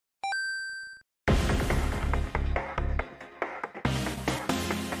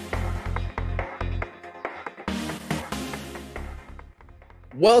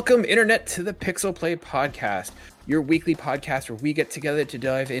Welcome, Internet, to the Pixel Play Podcast, your weekly podcast where we get together to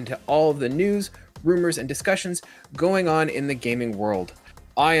dive into all of the news, rumors, and discussions going on in the gaming world.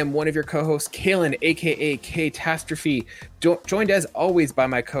 I am one of your co-hosts, Kalen, aka Katastrophe, joined as always by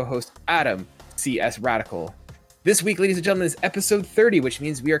my co-host, Adam, CS Radical. This week, ladies and gentlemen, is episode 30, which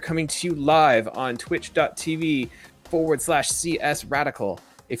means we are coming to you live on twitch.tv/CS Radical.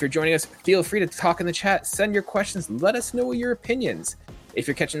 If you're joining us, feel free to talk in the chat, send your questions, let us know your opinions. If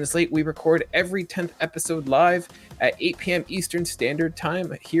you're catching this late, we record every 10th episode live at 8 p.m. Eastern Standard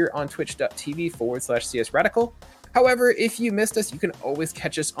Time here on twitch.tv/CS Radical. However, if you missed us, you can always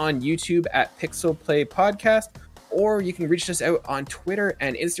catch us on YouTube at Pixel Play Podcast, or you can reach us out on Twitter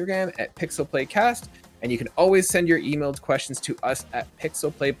and Instagram at Pixel Play Cast, and you can always send your emailed questions to us at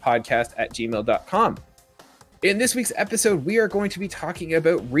pixelplaypodcast@gmail.com. In this week's episode, we are going to be talking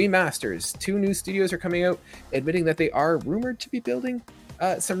about remasters. Two new studios are coming out, admitting that they are rumored to be building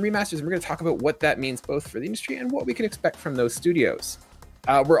some remasters, and we're going to talk about what that means both for the industry and what we can expect from those studios.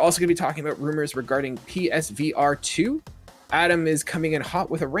 We're also going to be talking about rumors regarding PSVR 2. Adam is coming in hot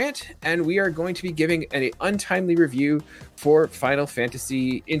with a rant, and we are going to be giving an untimely review for Final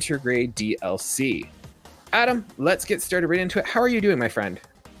Fantasy Intergrade DLC. Adam, let's get started right into it. How are you doing, my friend?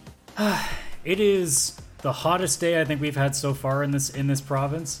 It is the hottest day I think we've had so far in this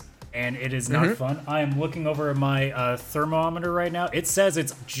province, and it is not fun. I am looking over at my thermometer right now. It says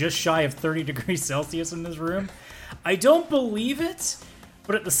it's just shy of 30 degrees Celsius in this room. I don't believe it,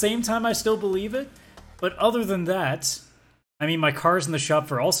 but at the same time I still believe it. But other than that, I mean, my car's in the shop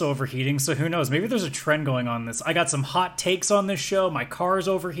for also overheating, so who knows? Maybe there's a trend going on this. I got some hot takes on this show. My car's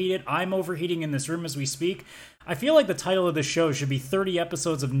overheated. I'm overheating in this room as we speak. I feel like the title of this show should be 30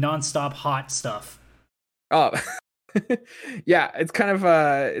 episodes of nonstop hot stuff. Oh, yeah, it's kind of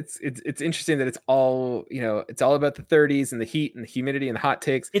it's interesting that it's all about the 30s and the heat and the humidity and the hot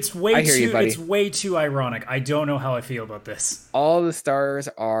takes. It's way too ironic. I don't know how I feel about this. All the stars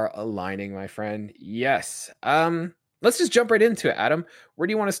are aligning, my friend. Yes. Let's just jump right into it, Adam. Where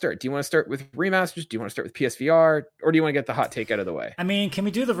do you want to start? Do you want to start with remasters? Do you want to start with PSVR? Or do you want to get the hot take out of the way? I mean, can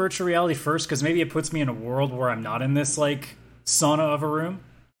we do the virtual reality first? Because maybe it puts me in a world where I'm not in this, sauna of a room.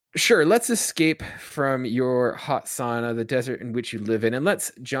 Sure, let's escape from your hot sauna, the desert in which you live in, and let's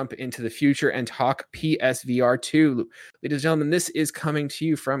jump into the future and talk PSVR 2. Ladies and gentlemen, this is coming to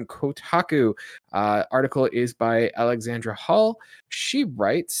you from Kotaku. Article is by Alexandra Hall. She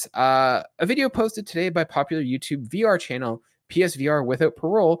writes, a video posted today by popular YouTube VR channel PSVR Without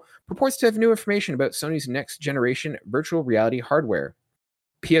Parole purports to have new information about Sony's next generation virtual reality hardware.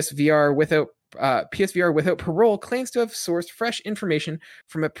 PSVR Without Parole claims to have sourced fresh information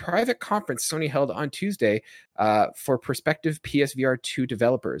from a private conference Sony held on Tuesday for prospective PSVR 2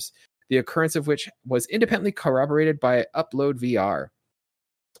 developers, the occurrence of which was independently corroborated by Upload VR.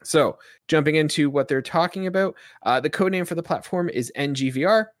 So, jumping into what they're talking about, the codename for the platform is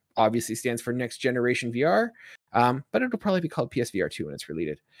NGVR, obviously stands for Next Generation VR, but it'll probably be called PSVR 2 when it's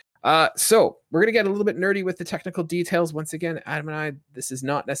released. So we're going to get a little bit nerdy with the technical details. Once again, Adam and I, this is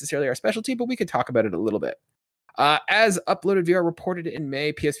not necessarily our specialty, but we could talk about it a little bit. As Uploaded VR reported in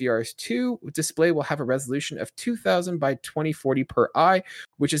May, PSVR 2 display will have a resolution of 2000 by 2040 per eye,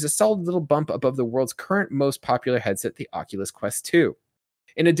 which is a solid little bump above the world's current most popular headset, the Oculus Quest 2.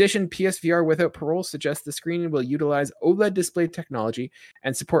 In addition, PSVR Without Parole suggests the screen will utilize OLED display technology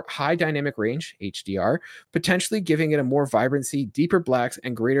and support high dynamic range, HDR, potentially giving it a more vibrancy, deeper blacks,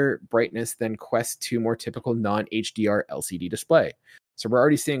 and greater brightness than Quest 2 more typical non-HDR LCD display. So we're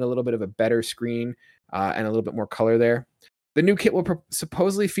already seeing a little bit of a better screen and a little bit more color there. The new kit will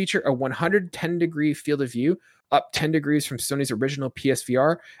supposedly feature a 110-degree field of view, up 10 degrees from Sony's original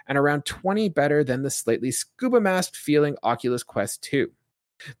PSVR, and around 20 better than the slightly scuba-masked feeling Oculus Quest 2.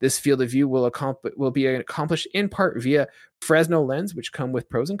 This field of view will be accomplished in part via Fresnel lens, which come with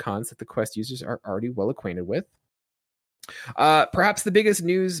pros and cons that the Quest users are already well acquainted with. Perhaps the biggest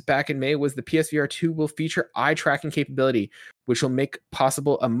news back in May was the PSVR 2 will feature eye tracking capability, which will make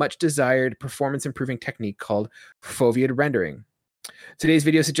possible a much desired performance improving technique called foveated rendering. Today's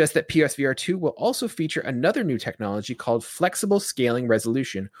video suggests that PSVR 2 will also feature another new technology called flexible scaling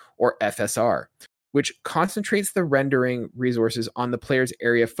resolution, or FSR, which concentrates the rendering resources on the player's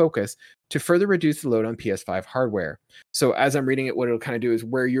area of focus to further reduce the load on PS5 hardware. So as I'm reading it, what it'll kind of do is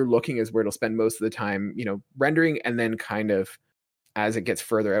where you're looking is where it'll spend most of the time, rendering, and then kind of as it gets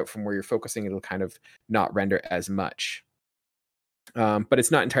further out from where you're focusing, it'll kind of not render as much. But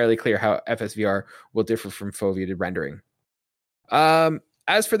it's not entirely clear how FSVR will differ from foveated rendering.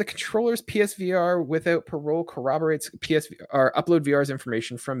 As for the controllers, PSVR without parole corroborates PSVR Upload VR's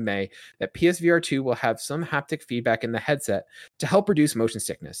information from May that PSVR 2 will have some haptic feedback in the headset to help reduce motion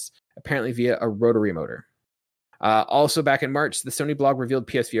sickness, apparently via a rotary motor. Also, back in March, the Sony blog revealed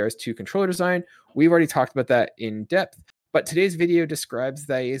PSVR's 2 controller design. We've already talked about that in depth, but today's video describes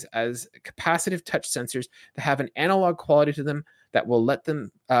these as capacitive touch sensors that have an analog quality to them that will let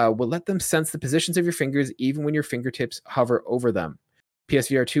them sense the positions of your fingers even when your fingertips hover over them.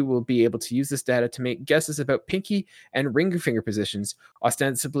 PSVR 2 will be able to use this data to make guesses about pinky and ring finger positions,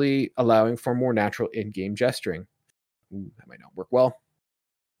 ostensibly allowing for more natural in-game gesturing. Ooh, that might not work well.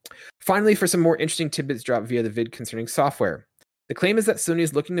 Finally, for some more interesting tidbits dropped via the vid concerning software. The claim is that Sony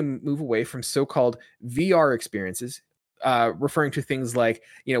is looking to move away from so-called VR experiences, referring to things like,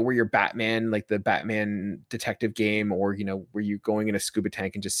 where you're Batman, like the Batman detective game, or, where you're going in a scuba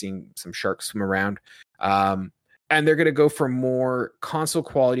tank and just seeing some sharks swim around. And they're going to go for more console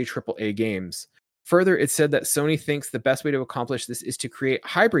quality AAA games. Further, it said that Sony thinks the best way to accomplish this is to create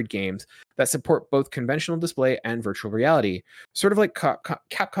hybrid games that support both conventional display and virtual reality, sort of like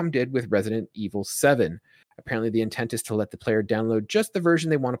Capcom did with Resident Evil 7. Apparently, the intent is to let the player download just the version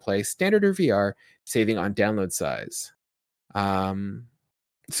they want to play, standard or VR, saving on download size.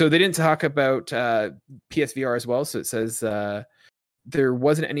 So they didn't talk about PSVR as well. So it says there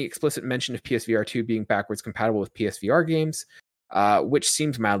wasn't any explicit mention of PSVR 2 being backwards compatible with PSVR games, which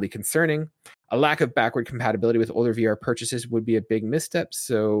seems mildly concerning. A lack of backward compatibility with older VR purchases would be a big misstep,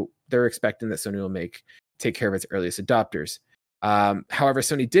 so they're expecting that Sony will take care of its earliest adopters. However,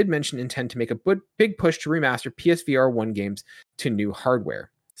 Sony did mention intent to make a big push to remaster PSVR 1 games to new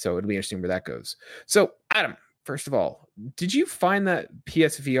hardware. So it'll be interesting where that goes. So, Adam, first of all, did you find that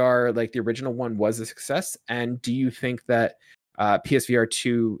PSVR, like the original one, was a success? And do you think that PSVR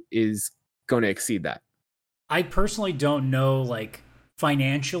 2 is going to exceed that? I personally don't know,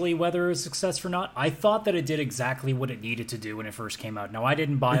 financially whether it was a success or not. I thought that it did exactly what it needed to do when it first came out. Now, I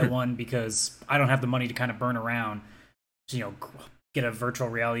didn't buy one because I don't have the money to kind of burn around to, get a virtual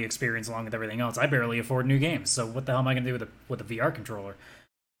reality experience along with everything else. I barely afford new games, so what the hell am I going to do with a VR controller?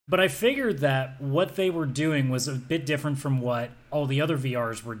 But I figured that what they were doing was a bit different from what all the other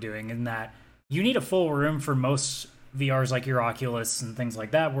VRs were doing, in that you need a full room for most VRs like your Oculus and things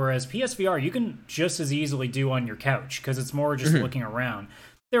like that, whereas PSVR you can just as easily do on your couch because it's more just looking around.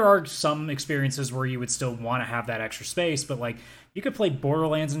 There are some experiences where you would still want to have that extra space, but you could play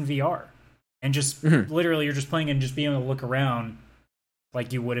Borderlands in VR and just literally you're just playing and just being able to look around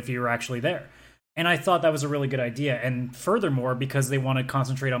like you would if you were actually there. And I thought that was a really good idea. And furthermore, because they want to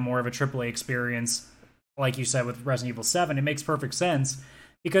concentrate on more of a AAA experience, like you said with Resident Evil 7, it makes perfect sense,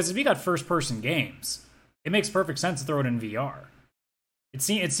 because if you got first-person games, it makes perfect sense to throw it in VR. It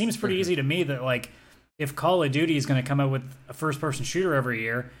seems pretty easy to me that, if Call of Duty is going to come out with a first-person shooter every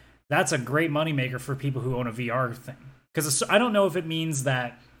year, that's a great moneymaker for people who own a VR thing. Because I don't know if it means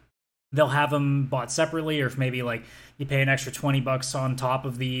that they'll have them bought separately, or if maybe, you pay an extra $20 on top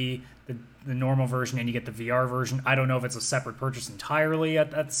of the normal version and you get the VR version. I don't know if it's a separate purchase entirely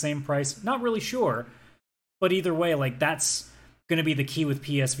at the same price. Not really sure. But either way, that's going to be the key with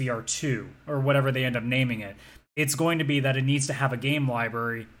PSVR 2, or whatever they end up naming it. It's going to be that it needs to have a game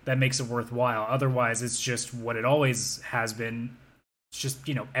library that makes it worthwhile. Otherwise, it's just what it always has been. It's just,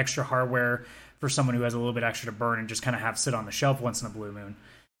 extra hardware for someone who has a little bit extra to burn and just kind of have sit on the shelf once in a blue moon.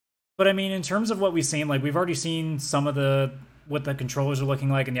 But I mean, in terms of what we've seen, we've already seen some of what the controllers are looking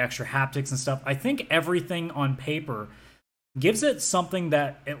like and the extra haptics and stuff. I think everything on paper gives it something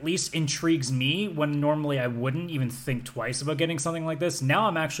that at least intrigues me, when normally I wouldn't even think twice about getting something like this. Now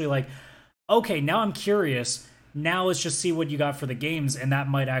I'm actually okay, now I'm curious. Now let's just see what you got for the games, and that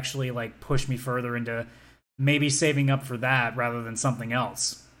might actually push me further into maybe saving up for that rather than something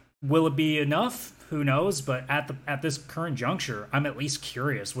else. Will it be enough? Who knows? But at this current juncture, I'm at least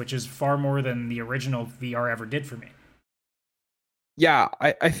curious, which is far more than the original VR ever did for me. Yeah,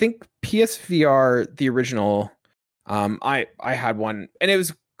 I think PSVR, the original, I had one and it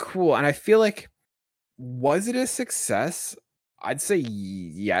was cool, and I feel was it a success? I'd say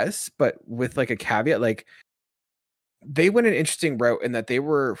yes, but with a caveat. They went an interesting route in that they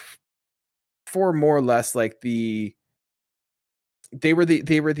were for more or less they were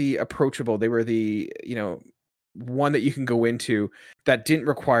the approachable, they were the one that you can go into that didn't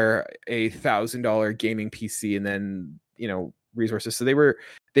require a $1,000 gaming PC and then resources. So they were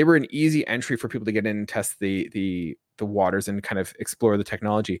an easy entry for people to get in and test the waters and kind of explore the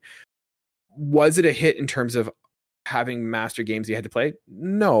technology. Was it a hit in terms of having master games you had to play?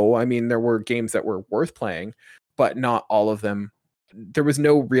 No, I mean, there were games that were worth playing, but not all of them. There was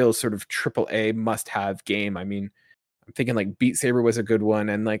no real sort of AAA must-have game. I mean, I'm thinking like Beat Saber was a good one,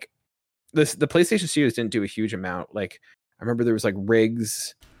 and like the PlayStation Studios didn't do a huge amount. Like I remember there was like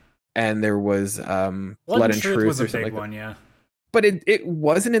Rigs, and there was Blood and Truth was a or something big like one, yeah. but it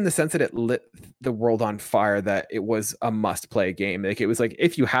wasn't in the sense that it lit the world on fire, that it was a must play game. Like it was like,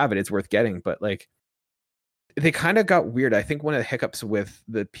 if you have it, it's worth getting. But like they kind of got weird. I think one of the hiccups with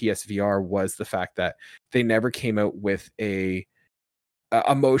the PSVR was the fact that they never came out with a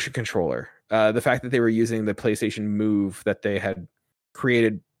motion controller. The fact that they were using the PlayStation Move that they had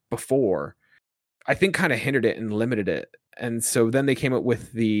created before, I think kind of hindered it and limited it. And so then they came up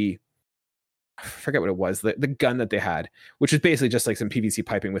with I forget what it was, the gun that they had, which is basically just like some PVC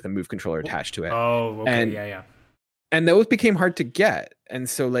piping with a Move controller attached to it. Oh, okay, yeah. And those became hard to get. And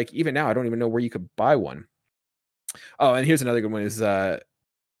so like even now, I don't even know where you could buy one. Oh, and here's another good one was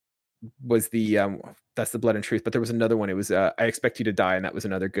the that's the Blood and Truth, but there was another one. It was I Expect You to Die, and that was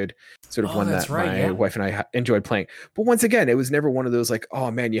another good sort of one that my wife and I enjoyed playing. But once again, it was never one of those like,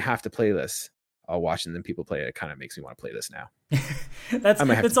 oh man, you have to play this. Watching them people play it kind of makes me want to play this now.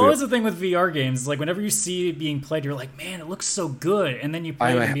 That's always the thing with VR games. Like whenever you see it being played, you're like, man, it looks so good, and then you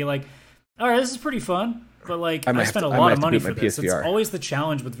play it and be like, all right, this is pretty fun, but like I spent a lot of money for this. PSVR. It's always the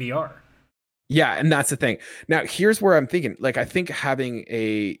challenge with VR. Yeah, and that's the thing. Now here's where I'm thinking. Like I think having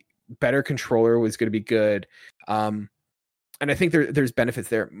a better controller was going to be good, and I think there's benefits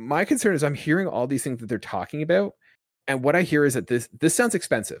there. My concern is I'm hearing all these things that they're talking about, and what I hear is that this sounds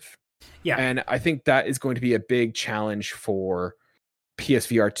expensive. Yeah. And I think that is going to be a big challenge for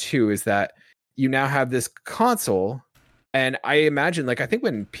PSVR 2, is that you now have this console. And I imagine, like, I think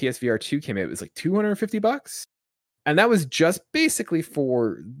when PSVR 2 came out, it was like $250. And that was just basically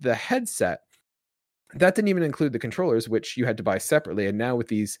for the headset. That didn't even include the controllers, which you had to buy separately. And now with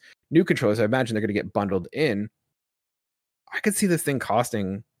these new controllers, I imagine they're going to get bundled in. I could see this thing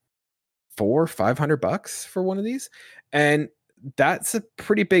costing $400-500 for one of these. And that's a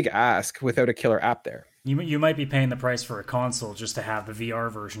pretty big ask without a killer app there. You might be paying the price for a console just to have the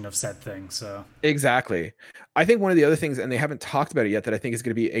VR version of said thing. So exactly. I think one of the other things, and they haven't talked about it yet, that I think is going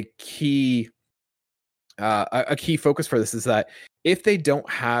to be a key focus for this, is that if they don't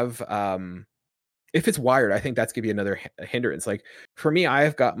have if it's wired, I think that's going to be another hindrance. Like for me,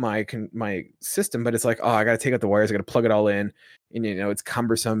 I've got my system, but it's like, oh, I got to take out the wires, I got to plug it all in, and it's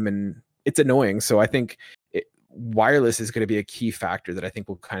cumbersome and it's annoying. So I think wireless is going to be a key factor that I think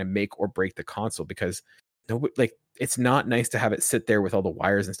will kind of make or break the console, because it's not nice to have it sit there with all the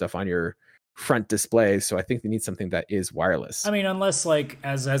wires and stuff on your front display. So I think they need something that is wireless. I mean, unless like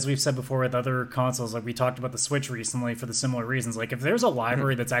as we've said before with other consoles, like we talked about the Switch recently for the similar reasons, like if there's a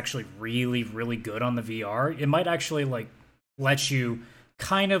library that's actually really, really good on the VR, it might actually like let you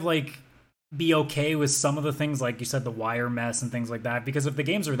kind of like be okay with some of the things, like you said, the wire mess and things like that. Because if the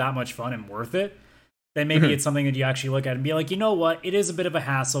games are that much fun and worth it, then maybe it's something that you actually look at and be like, you know what, it is a bit of a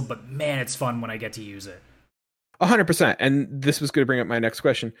hassle, but man, it's fun when I get to use it. 100%. And this was going to bring up my next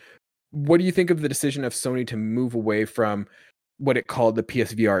question. What do you think of the decision of Sony to move away from what it called the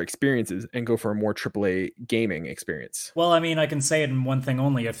PSVR experiences and go for a more AAA gaming experience? Well, I mean, I can say it in one thing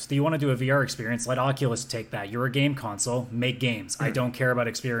only. If you want to do a VR experience, let Oculus take that. You're a game console, make games. I don't care about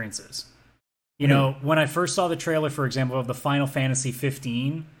experiences. You know, when I first saw the trailer, for example, of the Final Fantasy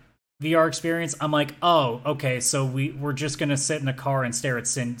 15 VR experience, I'm like, oh, okay, so we're just gonna sit in a car and stare at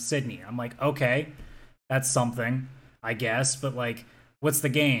Sydney. I'm like, okay, that's something, I guess, but like, what's the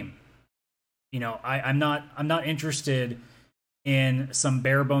game? You know, I'm not interested in some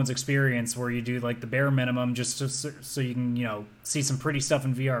bare bones experience where you do like the bare minimum just so you can, see some pretty stuff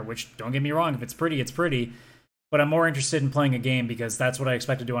in VR, which, don't get me wrong, if it's pretty, it's pretty. But I'm more interested in playing a game because that's what I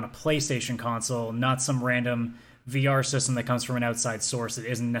expect to do on a PlayStation console, not some random VR system that comes from an outside source that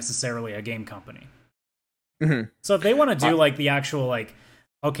isn't necessarily a game company. Mm-hmm. So if they want to do like the actual like,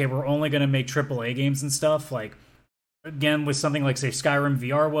 okay, we're only going to make AAA games and stuff, like again with something like say Skyrim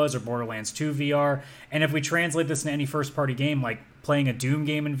VR was, or Borderlands 2 VR, and if we translate this into any first party game, like playing a Doom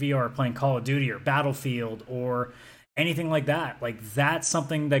game in VR, or playing Call of Duty or Battlefield or anything like that, like that's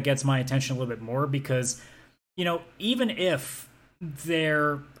something that gets my attention a little bit more, because even if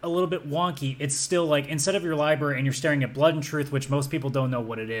they're a little bit wonky, it's still like, instead of your library and you're staring at Blood and Truth, which most people don't know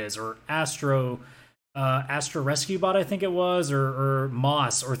what it is, or Astro Rescue Bot, I think it was, or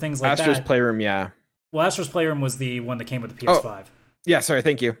Moss, or things like Astro's that. Playroom, yeah. Well, Astro's Playroom was the one that came with the PS5. Oh, yeah, sorry,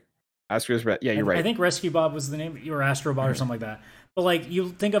 thank you. Yeah, you're right. I think Rescue Bot was the name, or Astrobot or something like that. But like, you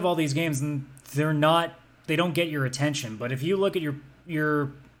think of all these games and they don't get your attention. But if you look at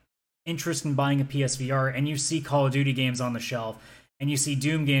your interest in buying a PSVR and you see Call of Duty games on the shelf, and you see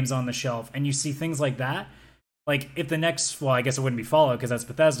Doom games on the shelf, and you see things like that, like if the next, well, I guess it wouldn't be Fallout because that's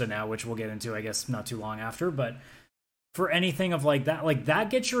Bethesda now, which we'll get into, I guess, not too long after, but for anything of like that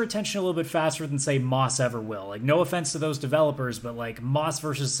gets your attention a little bit faster than say Moss ever will. Like, no offense to those developers, but like Moss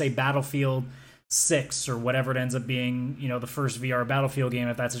versus say Battlefield 6 or whatever it ends up being, the first VR Battlefield game,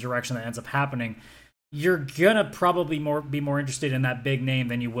 if that's a direction that ends up happening, you're gonna probably be more interested in that big name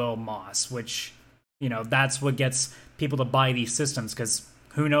than you will Moss, which, that's what gets people to buy these systems, because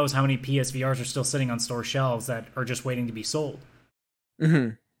who knows how many PSVRs are still sitting on store shelves that are just waiting to be sold.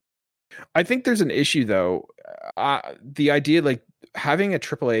 Mm-hmm. I think there's an issue though. The idea, like having a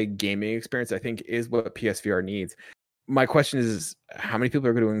AAA gaming experience, I think is what PSVR needs. My question is how many people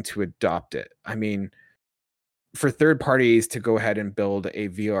are going to adopt it? I mean, for third parties to go ahead and build a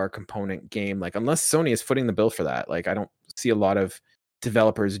VR component game, like unless Sony is footing the bill for that, like I don't see a lot of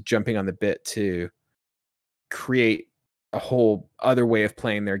developers jumping on the bit to create a whole other way of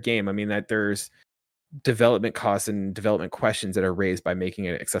playing their game. I mean, that there's development costs and development questions that are raised by making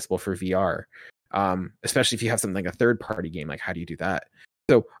it accessible for VR. Especially if you have something like a third party game, like how do you do that?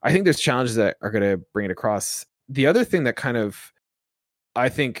 So I think there's challenges that are going to bring it across. The other thing that kind of, I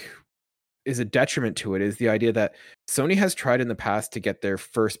think, is a detriment to it is the idea that Sony has tried in the past to get their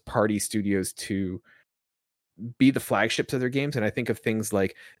first party studios to be the flagships of their games. And I think of things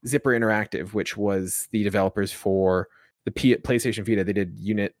like Zipper Interactive, which was the developers for the PlayStation Vita. They did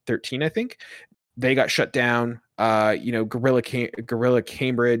Unit 13, I think. They got shut down. Gorilla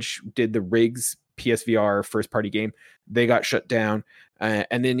Cambridge did the Riggs PSVR first party game. They got shut down.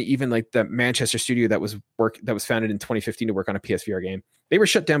 And then even like the Manchester studio that was founded in 2015 to work on a PSVR game, they were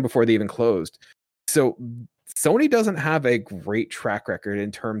shut down before they even closed. So Sony doesn't have a great track record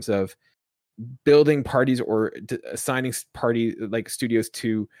in terms of building parties or assigning party like studios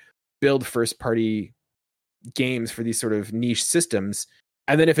to build first party games for these sort of niche systems.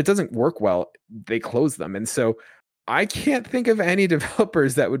 And then if it doesn't work well, they close them. And so I can't think of any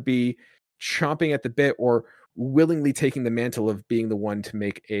developers that would be chomping at the bit or willingly taking the mantle of being the one to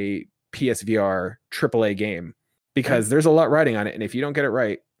make a PSVR AAA game, because there's a lot riding on it. And if you don't get it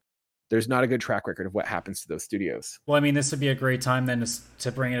right, there's not a good track record of what happens to those studios. Well, I mean, this would be a great time then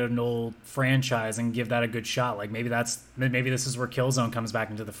to bring in an old franchise and give that a good shot. Like maybe this is where Killzone comes back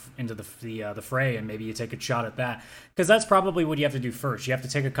into the fray, and maybe you take a shot at that, because that's probably what you have to do first. You have to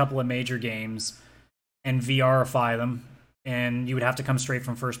take a couple of major games and VRify them, and you would have to come straight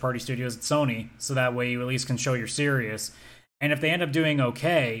from first party studios at Sony, so that way you at least can show you're serious. And if they end up doing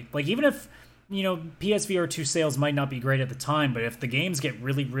okay, like even if PSVR 2 sales might not be great at the time, but if the games get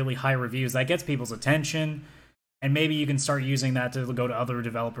really, really high reviews, that gets people's attention. And maybe you can start using that to go to other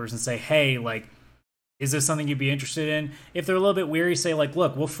developers and say, hey, like, is this something you'd be interested in? If they're a little bit weary, say, like,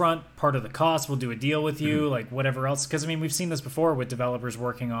 look, we'll front part of the cost, we'll do a deal with you, like, whatever else. Because, I mean, we've seen this before with developers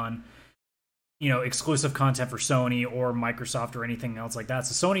working on, exclusive content for Sony or Microsoft or anything else like that.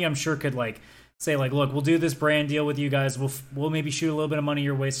 So Sony, I'm sure, could, like, say, like, look, we'll do this brand deal with you guys. We'll maybe shoot a little bit of money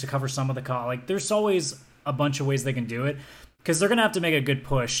your ways to cover some of the cost. Like, there's always a bunch of ways they can do it, because they're gonna have to make a good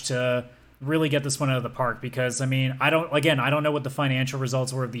push to really get this one out of the park. Because I mean, I don't know what the financial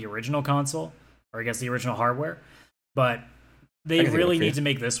results were of the original console, or I guess the original hardware, but they really need to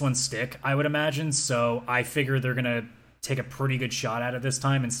make this one stick, I would imagine. So I figure they're gonna take a pretty good shot at it this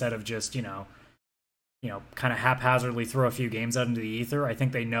time, instead of just kind of haphazardly throw a few games out into the ether. I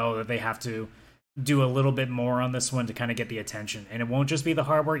think they know that they have to do a little bit more on this one to kind of get the attention. And it won't just be the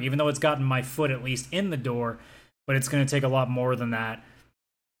hardware, even though it's gotten my foot at least in the door, but it's going to take a lot more than that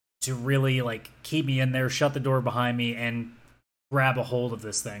to really like keep me in there, shut the door behind me, and grab a hold of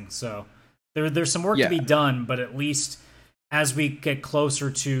this thing. So there's some work to be done, but at least as we get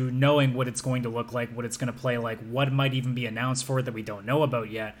closer to knowing what it's going to look like, what it's going to play like, what might even be announced for it that we don't know about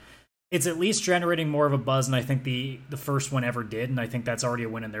yet, it's at least generating more of a buzz, and I think the first one ever did, and I think that's already a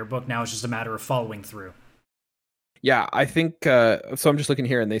win in their book. Now it's just a matter of following through. Yeah, I think so. I'm just looking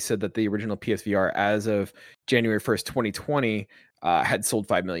here, and they said that the original PSVR, as of January 1st, 2020, had sold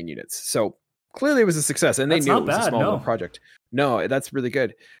 5 million units. So clearly it was a success, and they knew it was a small little project. No, that's really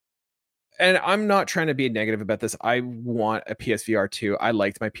good. And I'm not trying to be negative about this. I want a PSVR 2. I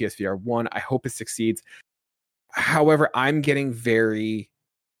liked my PSVR 1. I hope it succeeds. However, I'm getting very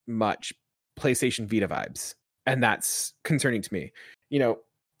much PlayStation Vita vibes, and that's concerning to me.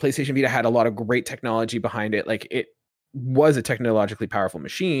 PlayStation Vita had a lot of great technology behind it. Like, it was a technologically powerful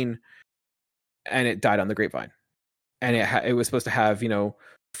machine, and it died on the grapevine. And it was supposed to have,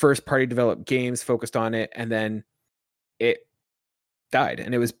 first party developed games focused on it, and then it died.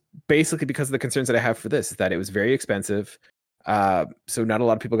 And it was basically because of the concerns that I have for this, is that it was very expensive. So not a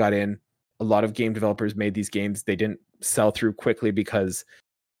lot of people got in. A lot of game developers made these games. They didn't sell through quickly because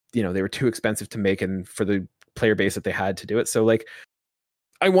they were too expensive to make and for the player base that they had to do it. So like,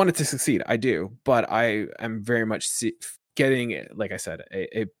 I want it to succeed. I do, but I am very much getting, like I said,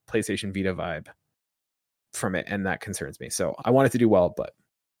 a PlayStation Vita vibe from it, and that concerns me. So I want it to do well, but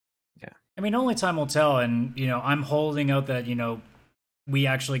yeah. I mean, only time will tell, and I'm holding out that we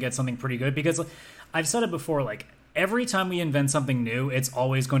actually get something pretty good, because I've said it before, like every time we invent something new, it's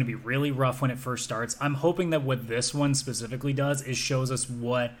always going to be really rough when it first starts. I'm hoping that what this one specifically does is shows us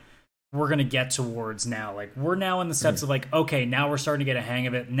what we're going to get towards now. Like, we're now in the steps of like, okay, now we're starting to get a hang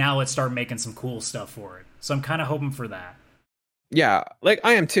of it. Now let's start making some cool stuff for it. So I'm kind of hoping for that. Yeah, like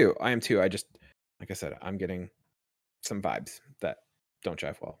I am too. I just, like I said, I'm getting some vibes that don't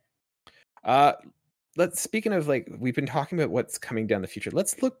jive well. Speaking of, like, we've been talking about what's coming down the future.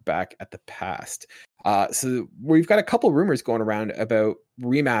 Let's look back at the past. So we've got a couple rumors going around about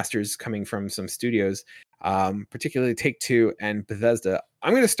remasters coming from some studios, particularly Take-Two and Bethesda.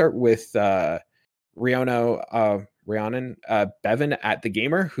 I'm going to start with Bevan at The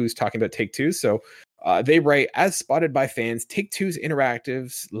Gamer, who's talking about Take-Two. So they write, as spotted by fans, Take-Two's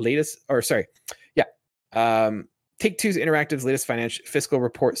Take-Two's Interactive's latest fiscal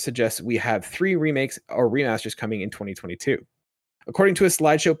report suggests we have 3 remakes or remasters coming in 2022. According to a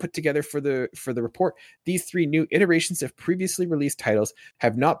slideshow put together for the report, these 3 new iterations of previously released titles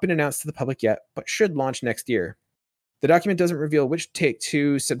have not been announced to the public yet, but should launch next year. The document doesn't reveal which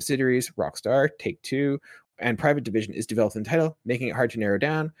Take-Two subsidiaries, Rockstar, Take-Two, and Private Division, is developing the title, making it hard to narrow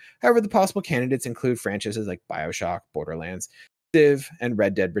down. However, the possible candidates include franchises like BioShock, Borderlands, Civ, and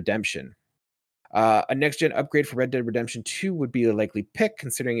Red Dead Redemption. A next-gen upgrade for Red Dead Redemption 2 would be a likely pick,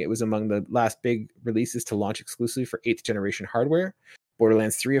 considering it was among the last big releases to launch exclusively for 8th-generation hardware.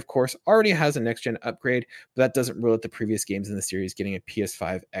 Borderlands 3, of course, already has a next-gen upgrade, but that doesn't rule out the previous games in the series getting a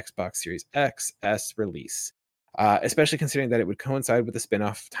PS5, Xbox Series X, S release, especially considering that it would coincide with the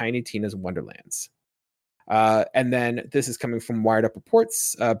spin-off Tiny Tina's Wonderlands. And then this is coming from Wired Up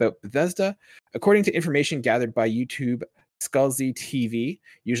Reports about Bethesda. According to information gathered by YouTube Scalzi TV,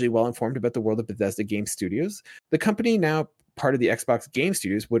 usually well informed about the world of Bethesda Game Studios, the company, now part of the Xbox Game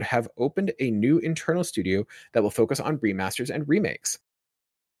Studios, would have opened a new internal studio that will focus on remasters and remakes.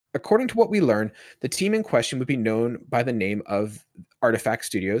 According to what we learn, the team in question would be known by the name of Artifact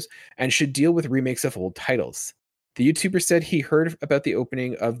Studios and should deal with remakes of old titles. The YouTuber said he heard about the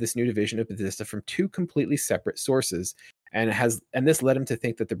opening of this new division of Bethesda from 2 completely separate sources, and this led him to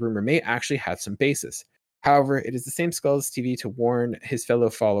think that the rumor may actually have some basis. However, it is the same Skulls TV to warn his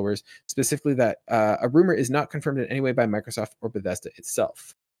fellow followers, specifically that a rumor is not confirmed in any way by Microsoft or Bethesda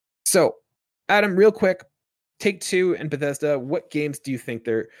itself. So, Adam, real quick, Take-Two and Bethesda, what games do you think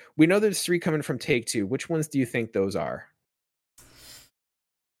they're... We know there's 3 coming from Take-Two. Which ones do you think those are?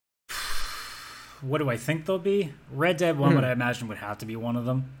 What do I think they'll be? Red Dead 1, what I imagine would have to be one of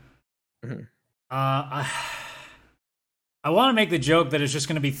them. I want to make the joke that it's just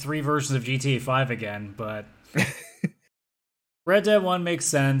going to be 3 versions of GTA 5 again, but Red Dead 1 makes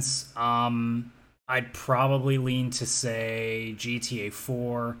sense. I'd probably lean to say GTA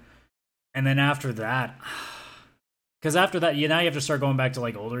 4. And then after that, because after that, now you have to start going back to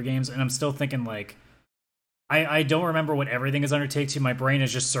like older games, and I'm still thinking like, I don't remember what everything is under Take-Two. My brain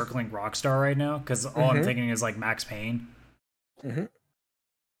is just circling Rockstar right now, because all I'm thinking is like Max Payne.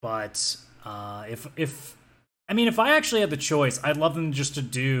 But if I actually had the choice, I'd love them just to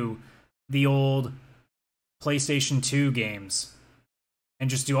do the old PlayStation 2 games and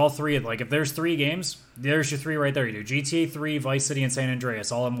just do all 3 of, like, if there's 3 games, there's your 3 right there. You do GTA 3, Vice City, and San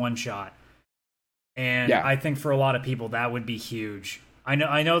Andreas all in one shot. And I think for a lot of people that would be huge. I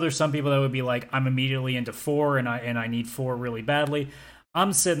know there's some people that would be like, I'm immediately into 4 and I need 4 really badly.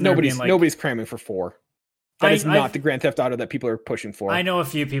 I'm sitting there being like, nobody's cramming for 4. That is not the Grand Theft Auto that people are pushing for. I know a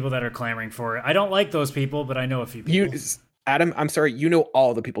few people that are clamoring for it. I don't like those people, but I know a few people. Adam, I'm sorry, you know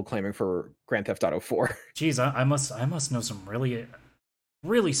all the people clamoring for Grand Theft Auto 4. Jeez, I must know some really,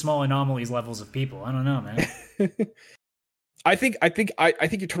 really small anomalies levels of people. I don't know, man. I think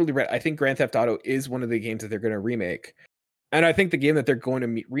you're totally right. I think Grand Theft Auto is one of the games that they're going to remake. And I think the game that they're going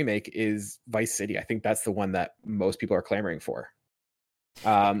to remake is Vice City. I think that's the one that most people are clamoring for.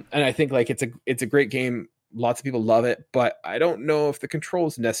 And I think like it's a great game. Lots of people love it, but I don't know if the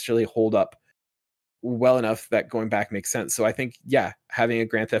controls necessarily hold up well enough that going back makes sense. So I think, having a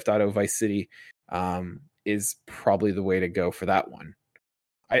Grand Theft Auto Vice City is probably the way to go for that one.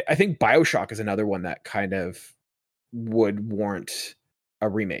 I think BioShock is another one that kind of would warrant a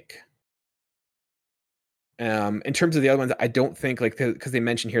remake. In terms of the other ones, I don't think, like, because they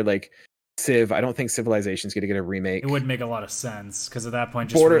mentioned here, like, Civ, I don't think Civilization's going to get a remake. It would make a lot of sense, because at that point,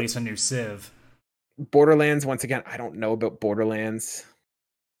 just release a new Civ. Borderlands, once again, I don't know about Borderlands.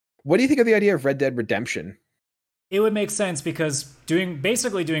 What do you think of the idea of Red Dead Redemption? It would make sense because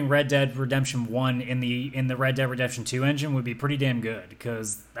basically doing Red Dead Redemption 1 in the Red Dead Redemption 2 engine would be pretty damn good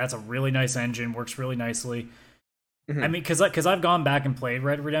because that's a really nice engine, works really nicely. I mean, because I've gone back and played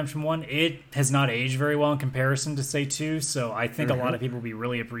Red Dead Redemption 1, it has not aged very well in comparison to, say, 2, so I think a lot of people will be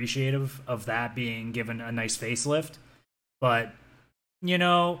really appreciative of that being given a nice facelift. But, you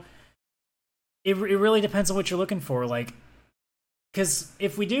know, it really depends on what you're looking for, like, because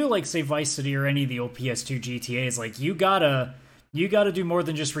if we do, like, say, Vice City or any of the old PS2 GTAs, like, you gotta do more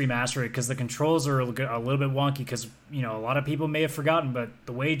than just remaster it, because the controls are a little bit wonky, because, you know, a lot of people may have forgotten, but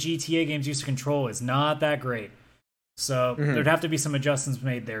the way GTA games used to control is not that great. So there'd have to be some adjustments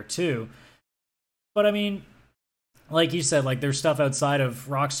made there, too. But, I mean, like you said, like, there's stuff outside of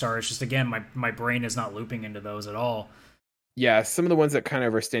Rockstar. It's just, again, my brain is not looping into those at all. Yeah, some of the ones that kind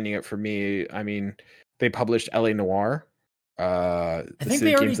of are standing out for me, I mean, they published LA Noire. I think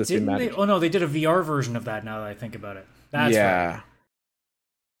they already did. Oh no, they did a VR version of that. Now that I think about it, that's right.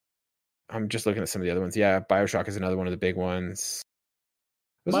 I'm just looking at some of the other ones. Yeah, BioShock is another one of the big ones.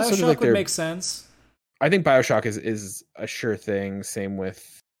 BioShock would make sense. I think BioShock is a sure thing. Same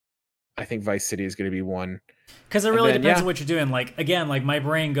with, I think Vice City is going to be one. Because it really depends on what you're doing. Like, again, like my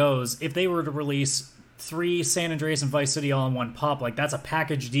brain goes, if they were to release 3 San Andreas and Vice City all in one pop, like that's a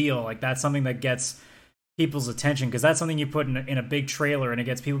package deal. Like that's something that gets people's attention, because that's something you put in a big trailer and it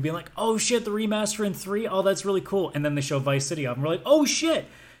gets people being like, oh shit, the remaster in 3, oh that's really cool, and then they show Vice City off and we're like, oh shit,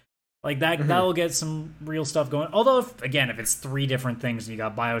 like that'll get some real stuff going. Although if it's 3 different things, you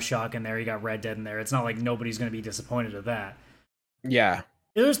got BioShock in there, you got Red Dead in there, it's not like nobody's going to be disappointed at that. Yeah,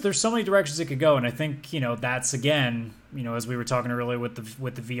 there's so many directions it could go, and I think, you know, that's, again, you know, as we were talking earlier with the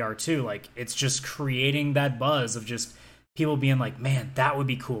VR too, like it's just creating that buzz of just people being like, man, that would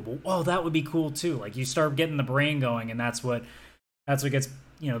be cool, but oh, that would be cool too. Like you start getting the brain going, and that's what gets,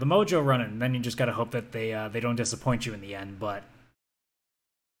 you know, the mojo running. And then you just got to hope that they don't disappoint you in the end. But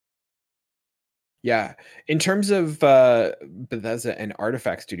yeah, in terms of Bethesda and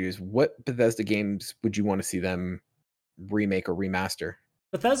Artifact Studios, what Bethesda games would you want to see them remake or remaster?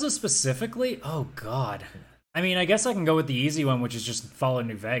 Bethesda specifically? Oh God. I mean, I guess I can go with the easy one, which is just Fallout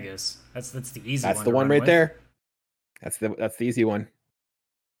New Vegas. That's the easy one. That's the one right there. That's the easy one.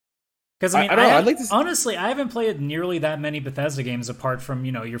 Because I mean, honestly, I haven't played nearly that many Bethesda games apart from,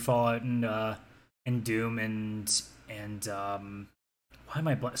 you know, your Fallout and Doom and why am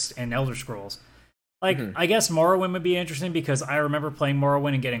I blessed, and Elder Scrolls. Like, I guess Morrowind would be interesting, because I remember playing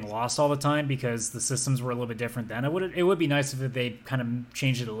Morrowind and getting lost all the time because the systems were a little bit different then. It would be nice if they kind of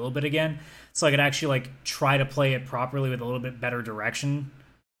changed it a little bit again, so I could actually like try to play it properly with a little bit better direction.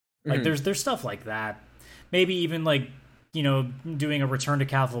 Like there's stuff like that. Maybe even like, you know, doing a Return to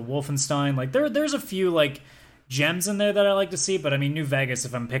Castle Wolfenstein. Like there's a few like gems in there that I like to see, but I mean, New Vegas,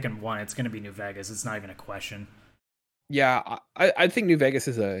 if I'm picking one, it's going to be New Vegas. It's not even a question. Yeah, I think New Vegas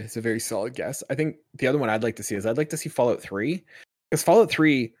is a very solid guess. I think the other one I'd like to see Fallout 3, because Fallout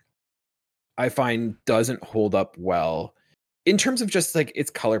 3 I find doesn't hold up well in terms of just like its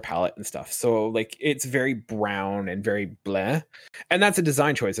color palette and stuff. So like it's very brown and very bleh, and that's a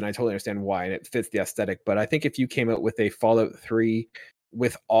design choice, and I totally understand why, and it fits the aesthetic. But I think if you came out with a Fallout 3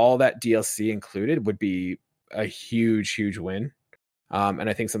 with all that DLC included, would be a huge win, and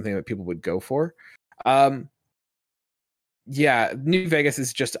I think something that people would go for. Yeah, New Vegas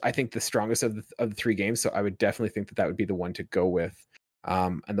is just, I think, the strongest of the 3 games, so I would definitely think that would be the one to go with,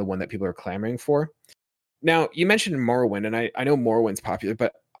 and the one that people are clamoring for. Now, you mentioned Morrowind, and I know Morrowind's popular,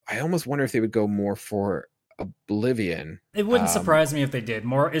 but I almost wonder if they would go more for Oblivion. It wouldn't surprise me if they did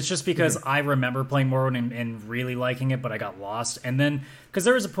more. It's just because I remember playing Morrowind and really liking it, but I got lost. And then, because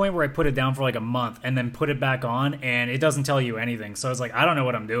there was a point where I put it down for like a month and then put it back on, and it doesn't tell you anything. So I was like, I don't know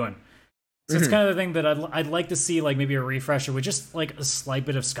what I'm doing. So it's kind of the thing that I'd like to see, like maybe a refresher with just like a slight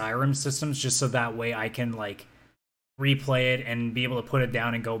bit of Skyrim systems, just so that way I can like replay it and be able to put it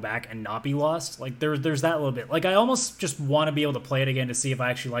down and go back and not be lost. Like there's that little bit. Like I almost just want to be able to play it again to see if I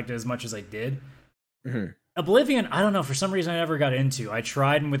actually liked it as much as I did. Oblivion, I don't know, for some reason I never got into. I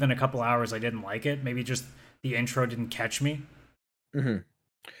tried, and within a couple hours I didn't like it. Maybe just the intro didn't catch me.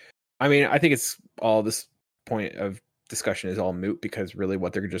 I mean, I think it's all this point of discussion is all moot, because really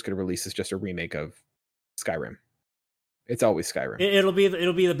what they're just going to release is just a remake of Skyrim. It's always Skyrim. It'll be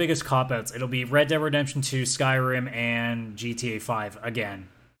the biggest cop-outs. It'll be Red Dead Redemption 2, Skyrim, and GTA 5 again,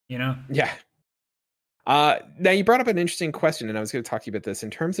 you know? Yeah. Now you brought up an interesting question, and I was going to talk to you about this. In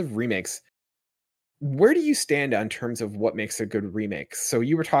terms of remakes, where do you stand on terms of what makes a good remake? So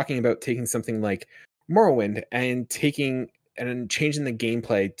you were talking about taking something like Morrowind and changing the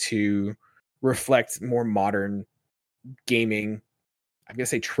gameplay to reflect more modern gaming, I'm gonna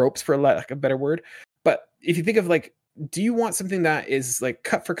say tropes for lack of a better word, but if you think of like, do you want something that is like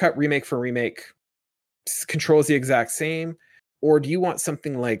cut for cut, remake for remake, controls the exact same, or do you want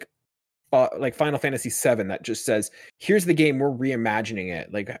something like Final Fantasy VII that just says, here's the game, we're reimagining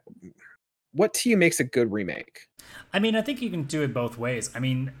it? Like, what to you makes a good remake? I mean, I think you can do it both ways. I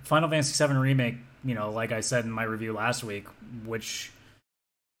mean, Final Fantasy VII Remake, like I said in my review last week, which,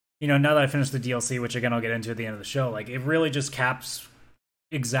 now that I finished the DLC, which again I'll get into at the end of the show, like it really just caps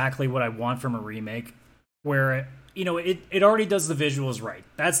exactly what I want from a remake, where it already does the visuals right.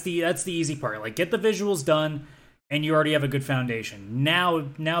 That's the easy part. Like, get the visuals done, and you already have a good foundation. Now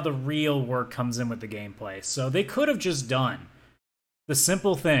the real work comes in with the gameplay. So they could have just done the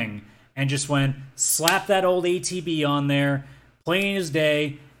simple thing and just went, slap that old ATB on there, plain as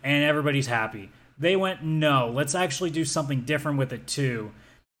day, and everybody's happy. They went, no, let's actually do something different with it too.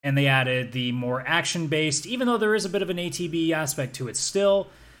 And they added the more action-based, even though there is a bit of an ATB aspect to it still,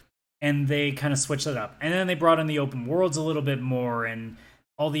 and they kind of switched it up. And then they brought in the open worlds a little bit more, and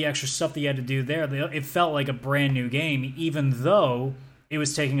all the extra stuff that you had to do there. It felt like a brand new game, even though it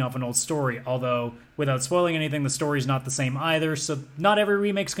was taking off an old story. Although, without spoiling anything, the story's not the same either, so not every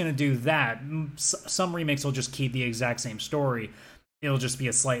remake's going to do that. Some remakes will just keep the exact same story. It'll just be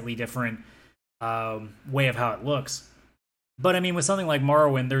a slightly different way of how it looks. But I mean, with something like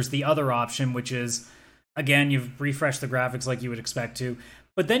Morrowind, there's the other option, which is, again, you've refreshed the graphics like you would expect to,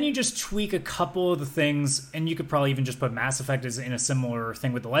 but then you just tweak a couple of the things, and you could probably even just put Mass Effect as in a similar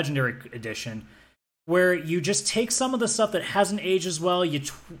thing with the Legendary Edition, where you just take some of the stuff that hasn't aged as well, you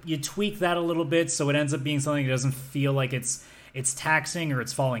tweak that a little bit so it ends up being something that doesn't feel like it's taxing or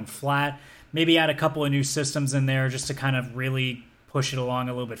it's falling flat. Maybe add a couple of new systems in there just to kind of really push it along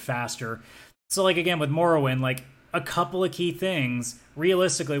a little bit faster. So, like, again, with Morrowind, like, a couple of key things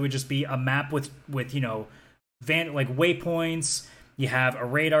realistically would just be a map with waypoints. You have a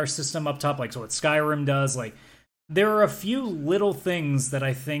radar system up top, like so what Skyrim does. Like, there are a few little things that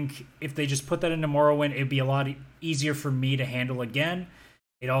I think if they just put that into Morrowind, it'd be a lot easier for me to handle again.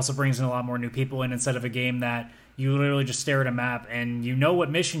 It also brings in a lot more new people in, instead of a game that you literally just stare at a map and you know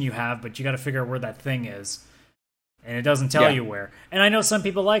what mission you have, but you got to figure out where that thing is. And it doesn't tell you where. And I know some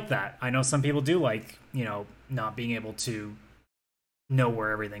people like that. I know some people do like, not being able to know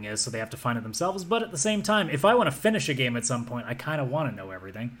where everything is, so they have to find it themselves. But at the same time, if I want to finish a game at some point, I kind of want to know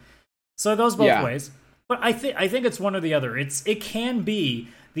everything. So it goes both ways. But I think it's one or the other. It can be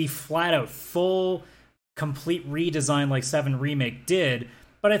the flat out full complete redesign like 7 Remake did,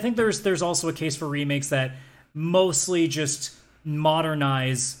 but I think there's also a case for remakes that mostly just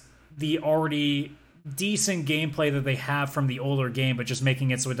modernize the already decent gameplay that they have from the older game, but just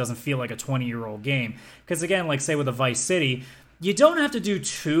making it so it doesn't feel like a 20-year-old game. Because again, like say with a Vice City, you don't have to do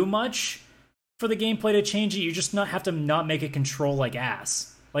too much for the gameplay to change it. You just have to not make it control like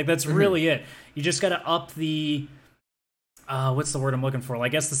ass. Like, that's really it. You just got to up the what's the word I'm looking for? Like,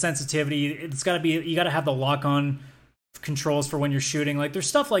 I guess the sensitivity. It's got to be, you got to have the lock-on controls for when you're shooting. Like, there's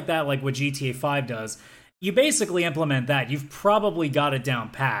stuff like that, like what GTA 5 does. You basically implement that. You've probably got it down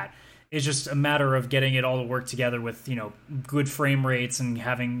pat. It's just a matter of getting it all to work together with, good frame rates and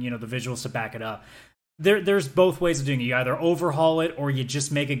having, the visuals to back it up. There's both ways of doing it. You either overhaul it or you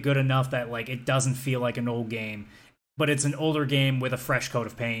just make it good enough that, like, it doesn't feel like an old game, but it's an older game with a fresh coat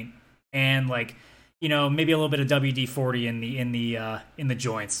of paint and, like, maybe a little bit of WD-40 in the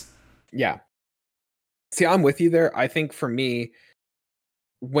joints. Yeah. See, I'm with you there. I think for me,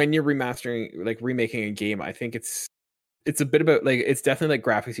 when you're remastering, like remaking a game, I think it's a bit about, like, it's definitely like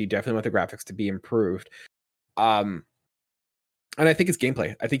graphics. You definitely want the graphics to be improved. And I think it's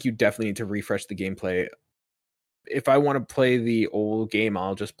gameplay. I think you definitely need to refresh the gameplay. If I want to play the old game,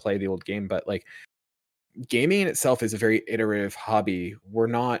 I'll just play the old game. But, like, gaming in itself is a very iterative hobby. We're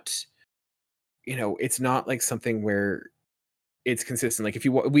not, it's not like something where it's consistent. Like, if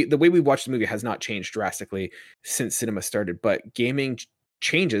the way we watch the movie has not changed drastically since cinema started, but gaming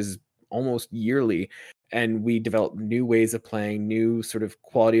changes almost yearly, and we develop new ways of playing, new sort of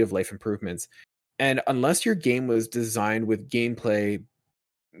quality of life improvements. And unless your game was designed with gameplay,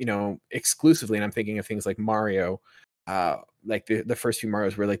 exclusively, and I'm thinking of things like Mario, like the first few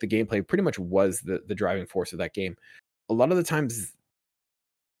Marios, where, like, the gameplay pretty much was the driving force of that game. A lot of the times,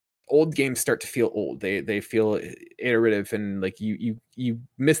 old games start to feel old. They feel iterative, and, like, you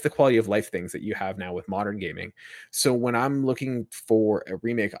miss the quality of life things that you have now with modern gaming. So when I'm looking for a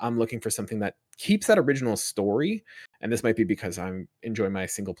remake, I'm looking for something that keeps that original story. And this might be because I'm enjoying my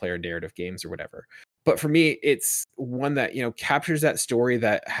single player narrative games or whatever. But for me, it's one that, captures that story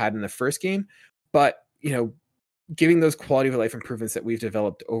that had in the first game, but, giving those quality of life improvements that we've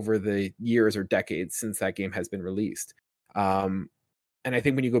developed over the years or decades since that game has been released. And I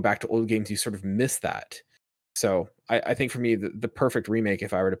think when you go back to old games, you sort of miss that. So I think for me, the perfect remake,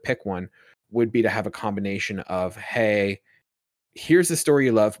 if I were to pick one, would be to have a combination of, hey, here's the story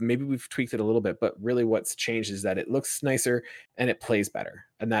you love. Maybe we've tweaked it a little bit, but really what's changed is that it looks nicer and it plays better.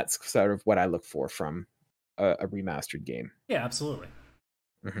 And that's sort of what I look for from a remastered game. Yeah, absolutely.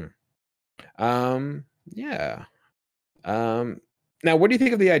 Yeah. Now, what do you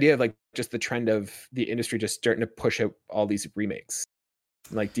think of the idea of like just the trend of the industry just starting to push out all these remakes?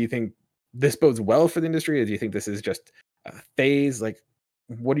 Like, do you think this bodes well for the industry, or do you think this is just a phase? Like,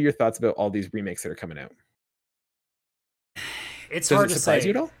 what are your thoughts about all these remakes that are coming out? It's hard to say. Does it surprise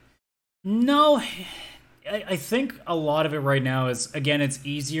you at all? No, I think a lot of it right now is, again, it's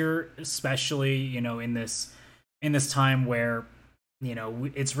easier, especially, you know, in this time where, you know,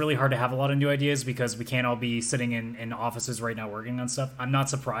 it's really hard to have a lot of new ideas because we can't all be sitting in offices right now working on stuff. I'm not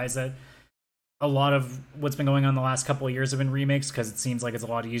surprised that a lot of what's been going on the last couple of years have been remakes, because it seems like it's a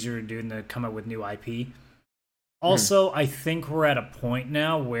lot easier to do than to come up with new IP. Also, I think we're at a point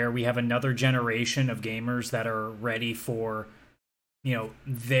now where we have another generation of gamers that are ready for, you know,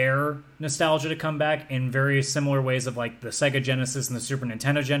 their nostalgia to come back in very similar ways of like the Sega Genesis and the Super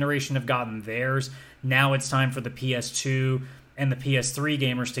Nintendo generation have gotten theirs. Now it's time for the PS2 and the PS3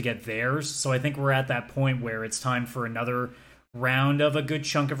 gamers to get theirs. So I think we're at that point where it's time for another round of a good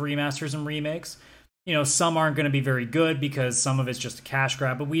chunk of remasters and remakes. You know, some aren't going to be very good because some of it's just a cash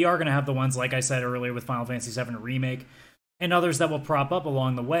grab, but we are going to have the ones, like I said earlier, with Final Fantasy VII Remake, and others that will prop up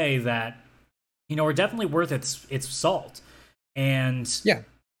along the way that, you know, are definitely worth its salt. And, yeah,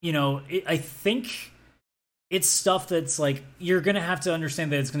 you know, I think it's stuff that's like, you're going to have to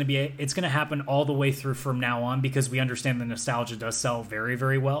understand that it's going to happen all the way through from now on, because we understand the nostalgia does sell very,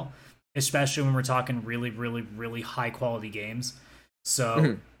 very well, especially when we're talking really, really, really high quality games.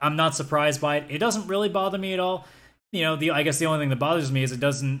 So I'm not surprised by it. It doesn't really bother me at all. You know, I guess the only thing that bothers me is it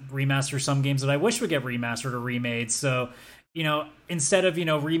doesn't remaster some games that I wish would get remastered or remade. So, you know, instead of, you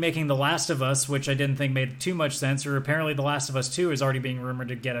know, remaking The Last of Us, which I didn't think made too much sense, or apparently The Last of Us 2 is already being rumored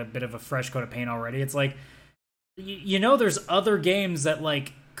to get a bit of a fresh coat of paint already. It's like, you know, there's other games that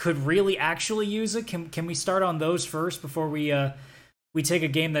like could really actually use it. Can we start on those first before we take a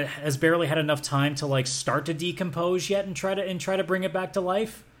game that has barely had enough time to like start to decompose yet and try to bring it back to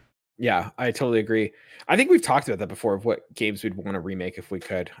life? Yeah, I totally agree. I think we've talked about that before, of what games we'd want to remake if we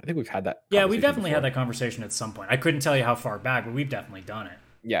could. I think we've had that. Yeah, we've definitely had that conversation at some point. I couldn't tell you how far back, but we've definitely done it.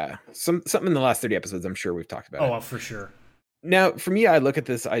 Yeah, something in the last 30 episodes, I'm sure we've talked about. Oh, for sure. Now, for me, I look at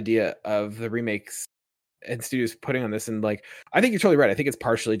this idea of the remakes and studios putting on this, and like, I think you're totally right. I think it's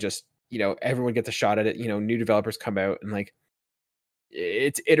partially just, you know, everyone gets a shot at it. You know, new developers come out and like,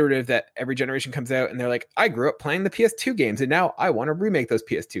 it's iterative that every generation comes out and they're like, I grew up playing the PS2 games and now I want to remake those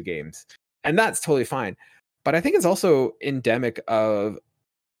PS2 games. And that's totally fine. But I think it's also endemic of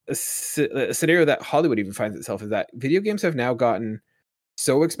a scenario that Hollywood even finds itself, is that video games have now gotten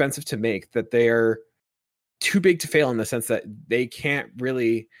so expensive to make that they are too big to fail, in the sense that they can't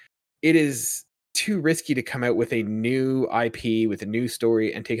really, it is too risky to come out with a new IP with a new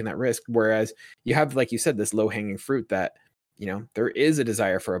story and taking that risk. Whereas you have, like you said, this low hanging fruit that, you know, there is a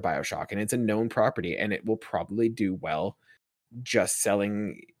desire for a BioShock and it's a known property and it will probably do well just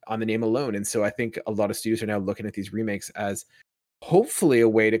selling on the name alone. And so I think a lot of studios are now looking at these remakes as hopefully a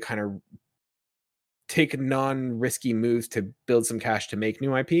way to kind of take non-risky moves to build some cash to make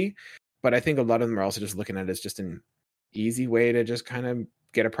new IP. But I think a lot of them are also just looking at it as just an easy way to just kind of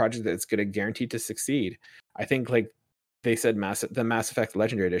get a project that's going to guarantee to succeed. I think, like they said, the Mass Effect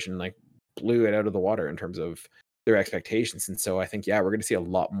Legendary Edition like blew it out of the water in terms of their expectations. And so I think, yeah, we're going to see a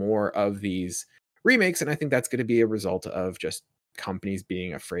lot more of these remakes. And I think that's going to be a result of just companies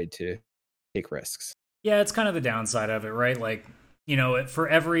being afraid to take risks. Yeah, it's kind of the downside of it, right? Like, you know, for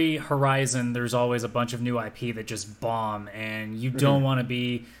every Horizon, there's always a bunch of new IP that just bomb, and you don't want to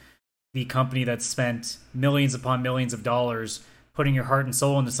be the company that spent millions upon millions of dollars putting your heart and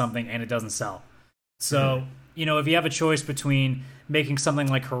soul into something and it doesn't sell. So, you know, if you have a choice between making something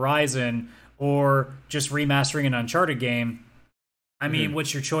like Horizon or just remastering an Uncharted game, I mean,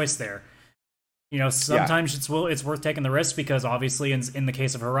 what's your choice there? You know, sometimes it's worth taking the risk, because obviously in the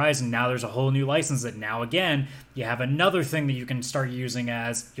case of Horizon, now there's a whole new license that now, again, you have another thing that you can start using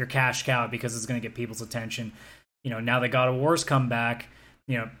as your cash cow because it's going to get people's attention. You know, now that God of War's come back,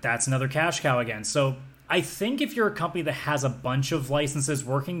 you know, that's another cash cow again. So I think if you're a company that has a bunch of licenses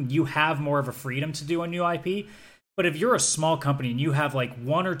working, you have more of a freedom to do a new IP. But if you're a small company and you have like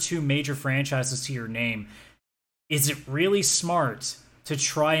one or two major franchises to your name, is it really smart to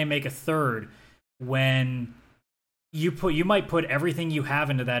try and make a third when you might put everything you have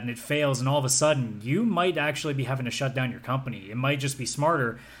into that and it fails, and all of a sudden you might actually be having to shut down your company? It might just be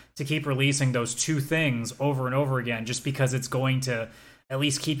smarter to keep releasing those two things over and over again just because it's going to at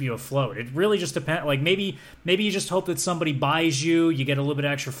least keep you afloat. It really just depends. Like maybe you just hope that somebody buys you get a little bit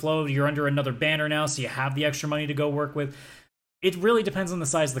of extra flow, you're under another banner now, so you have the extra money to go work with. It really depends on the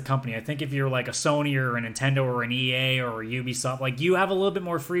size of the company. I think if you're like a Sony or a Nintendo or an EA or a Ubisoft, like you have a little bit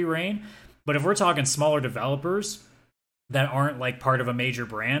more free reign. But if we're talking smaller developers that aren't like part of a major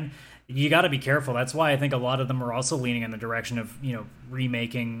brand, you got to be careful. That's why I think a lot of them are also leaning in the direction of,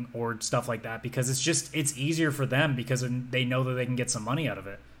 remaking or stuff like that, because it's easier for them because they know that they can get some money out of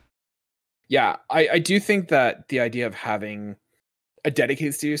it. Yeah, I do think that the idea of having a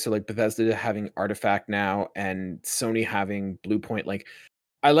dedicated studio, so like Bethesda having Artifact now and Sony having Bluepoint, like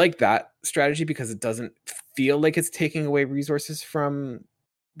I like that strategy because it doesn't feel like it's taking away resources from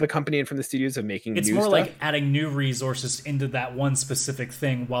the company and from the studios of making it's new more stuff. Like adding new resources into that one specific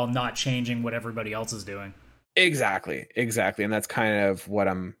thing while not changing what everybody else is doing. Exactly, and that's kind of what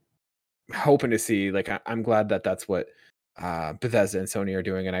I'm hoping to see. Like I'm glad that that's what Bethesda and Sony are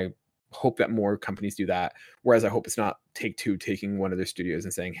doing, and I hope that more companies do that. Whereas I hope it's not Take-Two taking one of their studios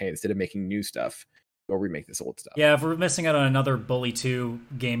and saying, hey, instead of making new stuff, go remake this old stuff. Yeah, if we're missing out on another Bully 2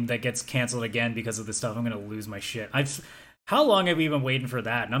 game that gets canceled again because of this stuff, I'm going to lose my shit. How long have we been waiting for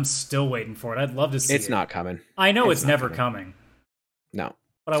that? And I'm still waiting for it. I'd love to see it. It's not coming. I know it's never coming. No.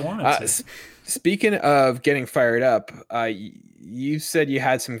 But I wanted to. Speaking of getting fired up, you said you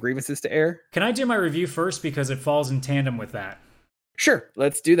had some grievances to air. Can I do my review first because it falls in tandem with that? Sure,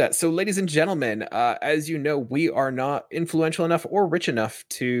 let's do that. So, ladies and gentlemen, as you know, we are not influential enough or rich enough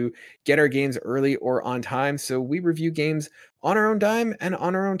to get our games early or on time. So we review games on our own dime and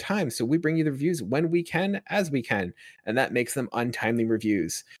on our own time. So we bring you the reviews when we can, as we can, and that makes them untimely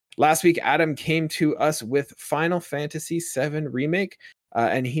reviews. Last week, Adam came to us with Final Fantasy VII Remake,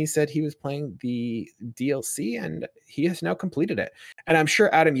 and he said he was playing the DLC, and he has now completed it. And I'm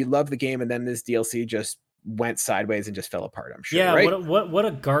sure, Adam, you love the game, and then this DLC just went sideways and just fell apart, I'm sure. Yeah, right? What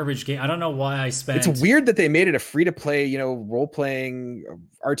a garbage game. I don't know why I spent... It's weird that they made it a free-to-play, role-playing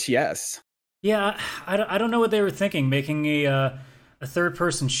RTS. Yeah, I don't know what they were thinking, making a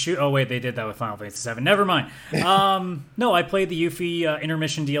third-person shoot... Oh, wait, they did that with Final Fantasy VII. Never mind. No, I played the Yuffie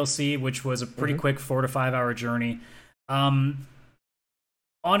Intermission DLC, which was a pretty quick 4 to 5 hour journey.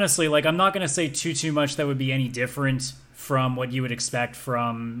 Honestly, like, I'm not going to say too much that would be any different from what you would expect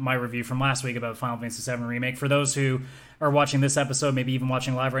from my review from last week about Final Fantasy VII Remake. For those who are watching this episode, maybe even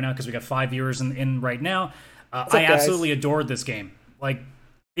watching live right now, because we got 5 viewers in right now, I absolutely adored this game. Like,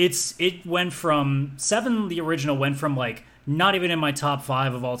 it went from... 7, the original, went from, like, not even in my top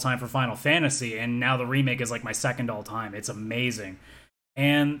 5 of all time for Final Fantasy, and now the remake is, like, my second all time. It's amazing.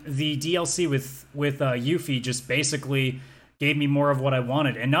 And the DLC with Yuffie just basically gave me more of what I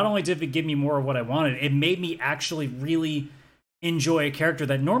wanted. And not only did it give me more of what I wanted, it made me actually really enjoy a character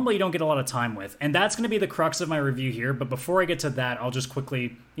that normally you don't get a lot of time with. And that's going to be the crux of my review here. But before I get to that, I'll just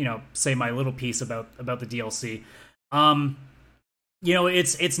quickly, say my little piece about the DLC.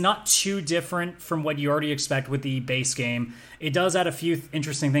 It's not too different from what you already expect with the base game. It does add a few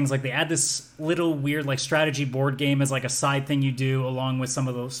interesting things. Like they add this little weird like strategy board game as like a side thing you do along with some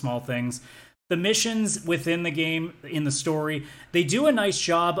of those small things. The missions within the game, in the story, they do a nice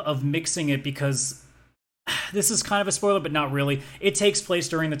job of mixing it because this is kind of a spoiler, but not really. It takes place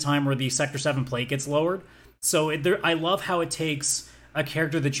during the time where the Sector 7 plate gets lowered. So I love how it takes a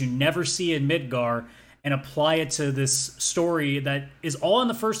character that you never see in Midgar and apply it to this story that is all in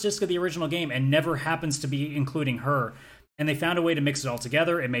the first disc of the original game and never happens to be including her. And they found a way to mix it all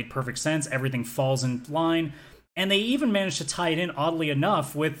together. It made perfect sense. Everything falls in line. And they even managed to tie it in, oddly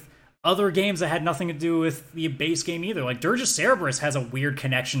enough, with other games that had nothing to do with the base game either. Like Dirge of Cerberus has a weird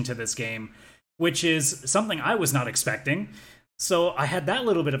connection to this game, which is something I was not expecting. So I had that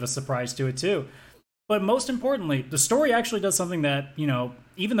little bit of a surprise to it too. But most importantly, the story actually does something that,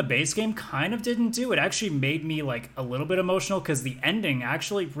 even the base game kind of didn't do. It actually made me like a little bit emotional because the ending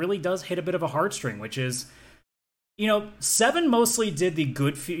actually really does hit a bit of a heartstring, which is, 7 mostly did the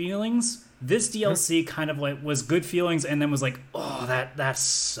good feelings. This DLC kind of like was good feelings and then was like, oh, that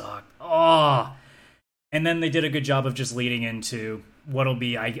sucked. Oh. And then they did a good job of just leading into what'll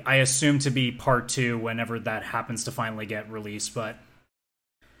be, I assume, to be part 2 whenever that happens to finally get released. But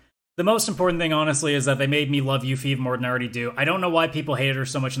the most important thing, honestly, is that they made me love Yuffie more than I already do. I don't know why people hated her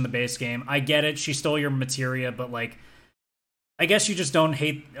so much in the base game. I get it. She stole your materia, but like, I guess you just don't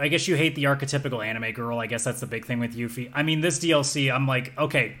hate... I guess you hate the archetypical anime girl. I guess that's the big thing with Yuffie. I mean, this DLC, I'm like,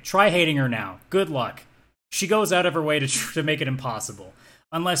 okay, try hating her now. Good luck. She goes out of her way to make it impossible.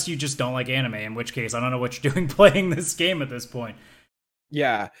 Unless you just don't like anime, in which case, I don't know what you're doing playing this game at this point.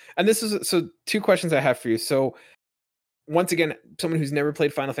 Yeah, and this is... So, 2 questions I have for you. So, once again, someone who's never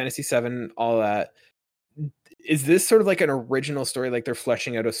played Final Fantasy VII, all that, is this sort of like an original story? Like they're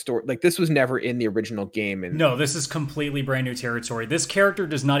fleshing out a story? Like this was never in the original game? And no, this is completely brand new territory. This character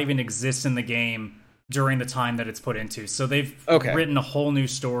does not even exist in the game during the time that it's put into. So they've written a whole new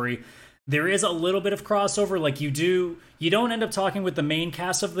story. There is a little bit of crossover. Like you don't end up talking with the main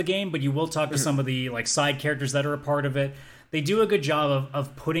cast of the game, but you will talk to some of the like side characters that are a part of it. They do a good job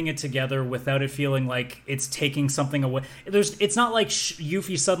of putting it together without it feeling like it's taking something away. It's not like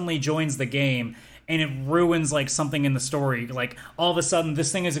Yuffie suddenly joins the game and it ruins like something in the story. Like all of a sudden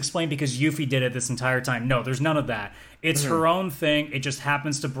this thing is explained because Yuffie did it this entire time. No, there's none of that. It's her own thing. It just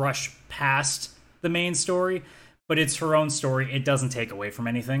happens to brush past the main story, but it's her own story. It doesn't take away from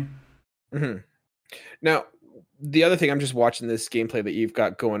anything. Now, the other thing, I'm just watching this gameplay that you've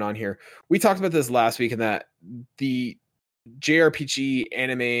got going on here. We talked about this last week, and that the JRPG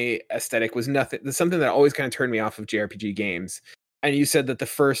anime aesthetic was something that always kind of turned me off of JRPG games. And you said that the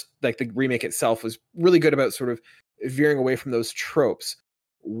first, like the remake itself, was really good about sort of veering away from those tropes.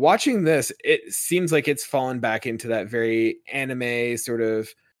 Watching this, it seems like it's fallen back into that very anime sort of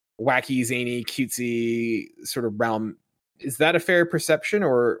wacky, zany, cutesy sort of realm. Is that a fair perception,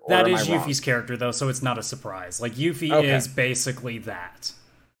 or that is Yuffie's character though, so it's not a surprise. Like Yuffie is basically that.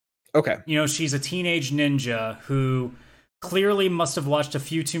 Okay. You know, she's a teenage ninja who clearly must have watched a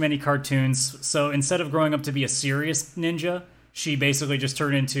few too many cartoons. So instead of growing up to be a serious ninja, she basically just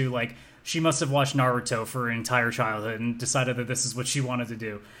turned into like, she must have watched Naruto for her entire childhood and decided that this is what she wanted to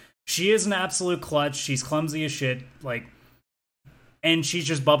do. She is an absolute klutz. She's clumsy as shit. Like, and she's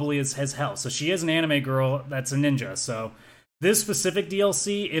just bubbly as hell. So she is an anime girl that's a ninja. So this specific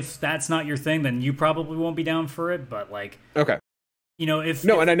DLC, if that's not your thing, then you probably won't be down for it. But like, okay, you know,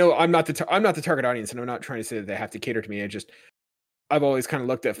 and I know I'm not the target audience, and I'm not trying to say that they have to cater to me. I've always kind of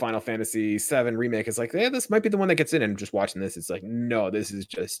looked at Final Fantasy VII Remake as like, yeah, this might be the one that gets in. And just watching this, it's like, no, this is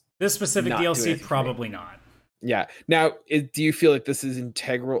just this specific DLC, probably not. Yeah. Now, do you feel like this is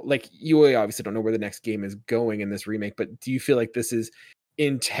integral? Like, you obviously don't know where the next game is going in this remake, but do you feel like this is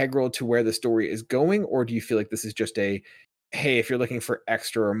integral to where the story is going, or do you feel like this is just hey, if you're looking for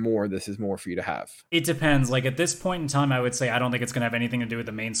extra or more, this is more for you to have? It depends. Like at this point in time, I would say I don't think it's going to have anything to do with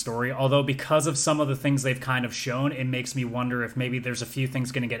the main story. Although because of some of the things they've kind of shown, it makes me wonder if maybe there's a few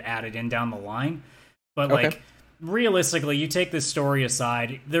things going to get added in down the line. But like realistically, you take this story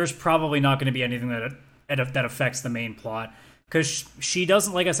aside, there's probably not going to be anything that affects the main plot, because she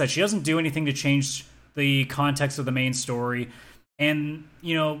doesn't, like I said, she doesn't do anything to change the context of the main story. And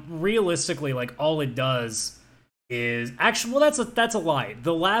you know, realistically, like all it does is actually, well, that's a lie.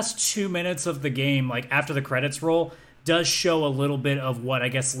 The last 2 minutes of the game, like after the credits roll, does show a little bit of what I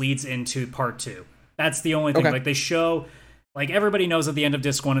guess leads into part 2. That's the only thing. Like they show, like everybody knows at the end of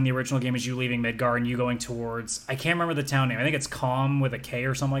disc 1 in the original game is you leaving Midgar and you going towards, I can't remember the town name. I think it's Calm with a K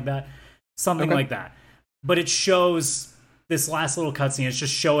or something like that. Something like that. But it shows this last little cutscene. It's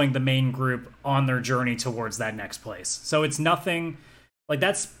just showing the main group on their journey towards that next place. So it's nothing. Like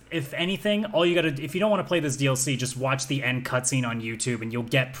that's, if anything, all you gotta, if you don't want to play this DLC, just watch the end cutscene on YouTube and you'll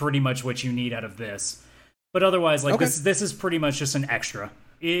get pretty much what you need out of this. But otherwise, like this is pretty much just an extra.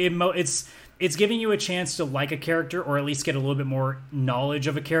 It's giving you a chance to like a character, or at least get a little bit more knowledge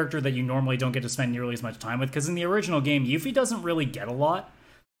of a character that you normally don't get to spend nearly as much time with. Because in the original game, Yuffie doesn't really get a lot,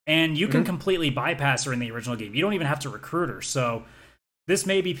 and you can completely bypass her in the original game. You don't even have to recruit her. So this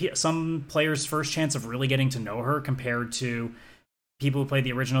may be some players' first chance of really getting to know her, compared to people who played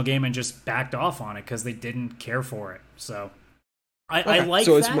the original game and just backed off on it because they didn't care for it. So I like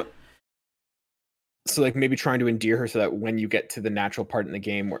that. So like maybe trying to endear her so that when you get to the natural part in the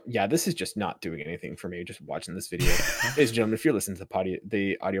game where, this is just not doing anything for me, just watching this video. Ladies and gentlemen, if you're listening to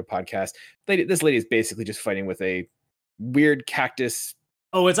the audio podcast, this lady is basically just fighting with a weird cactus.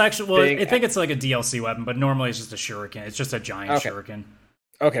 Oh, it's actually, well, I think it's like a DLC weapon, but normally it's just a shuriken. It's just a giant shuriken.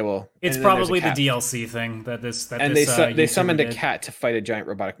 Okay, well, it's probably the DLC thing they summoned a cat to fight a giant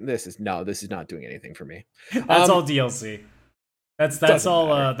robotic. This is not doing anything for me. That's all DLC. That's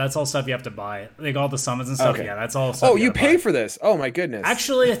all stuff you have to buy. Like all the summons and stuff. Okay. Yeah, that's all stuff. Oh, you pay for this? Oh my goodness.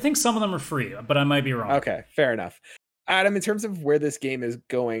 Actually, I think some of them are free, but I might be wrong. Okay, fair enough. Adam, in terms of where this game is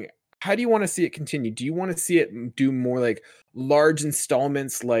going, how do you want to see it continue? Do you want to see it do more like large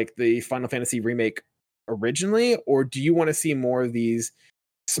installments like the Final Fantasy remake originally, or do you want to see more of these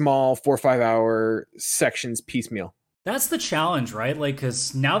small 4 or 5 hour sections piecemeal? That's the challenge, right? Like,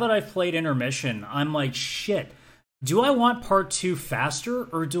 because now that I've played Intermission, I'm like, shit, do I want part 2 faster,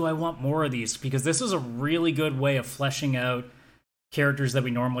 or do I want more of these? Because this is a really good way of fleshing out characters that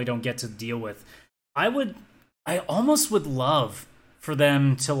we normally don't get to deal with. I almost would love for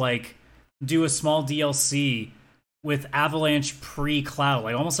them to like do a small DLC with Avalanche pre-Cloud,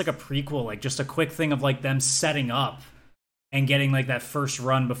 like almost like a prequel, like just a quick thing of like them setting up and getting like that first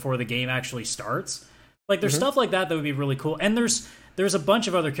run before the game actually starts. Like there's stuff like that would be really cool. And there's a bunch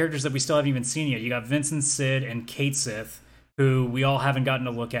of other characters that we still haven't even seen yet. You got Vincent Sid and Kate Sith, who we all haven't gotten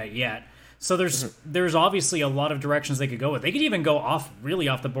to look at yet. So there's obviously a lot of directions they could go with. They could even go really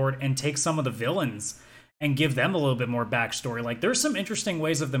off the board and take some of the villains and give them a little bit more backstory. Like there's some interesting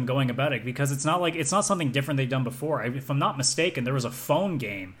ways of them going about it, because it's not something different they've done before. If I'm not mistaken, there was a phone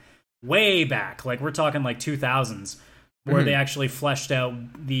game way back, like we're talking like 2000s, where they actually fleshed out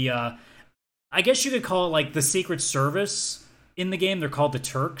the I guess you could call it like the Secret Service in the game. They're called the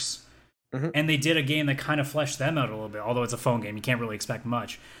Turks. And they did a game that kind of fleshed them out a little bit, although it's a phone game. You can't really expect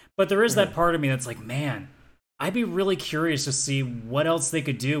much. But there is that part of me that's like, man, I'd be really curious to see what else they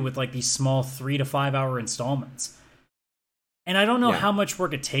could do with like these small 3 to 5 hour installments. And I don't know how much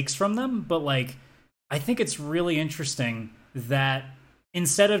work it takes from them, but like, I think it's really interesting that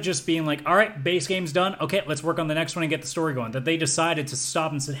instead of just being like, all right, base game's done, okay, let's work on the next one and get the story going, that they decided to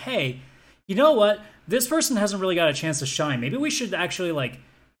stop and said, hey, you know what? This person hasn't really got a chance to shine. Maybe we should actually like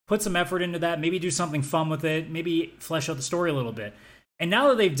put some effort into that, maybe do something fun with it, maybe flesh out the story a little bit. And now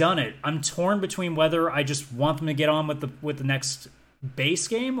that they've done it, I'm torn between whether I just want them to get on with the next base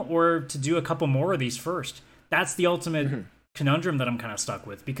game or to do a couple more of these first. That's the ultimate conundrum that I'm kind of stuck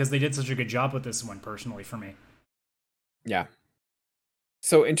with, because they did such a good job with this one personally for me. Yeah.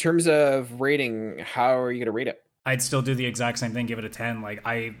 So in terms of rating, how are you going to rate it? I'd still do the exact same thing, give it a 10.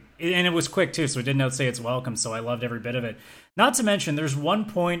 And it was quick too, so it didn't outsay its welcome, so I loved every bit of it. Not to mention, there's one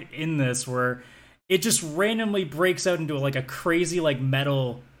point in this where it just randomly breaks out into like a crazy like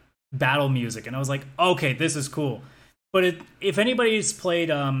metal battle music, and I was like, okay, this is cool. But if anybody's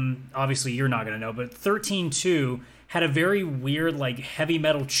played, obviously you're not gonna know, but 13.2 had a very weird like heavy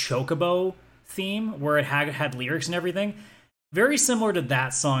metal chocobo theme where it had lyrics and everything. Very similar to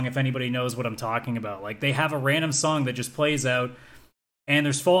that song, if anybody knows what I'm talking about. Like, they have a random song that just plays out, and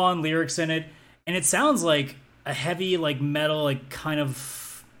there's full-on lyrics in it, and it sounds like a heavy, like, metal, like, kind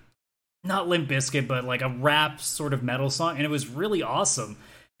of, not Limp Bizkit, but, like, a rap sort of metal song, and it was really awesome.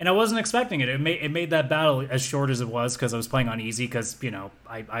 And I wasn't expecting it. It made that battle as short as it was, because I was playing on easy, because, you know,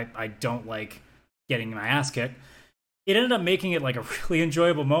 I don't like getting my ass kicked. It ended up making it like a really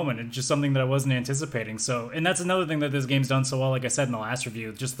enjoyable moment, and just something that I wasn't anticipating. So, and that's another thing that this game's done so well, like I said in the last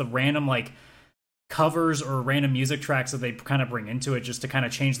review, just the random like covers or random music tracks that they kind of bring into it just to kind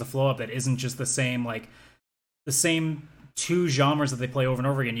of change the flow up, that isn't just the same two genres that they play over and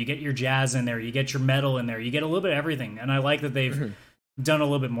over again. You get your jazz in there, you get your metal in there, you get a little bit of everything. And I like that they've done a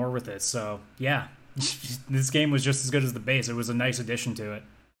little bit more with it. So yeah, this game was just as good as the base. It was a nice addition to it.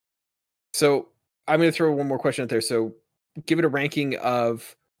 So I'm going to throw one more question out there. So give it a ranking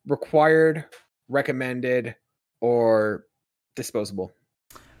of required, recommended, or disposable.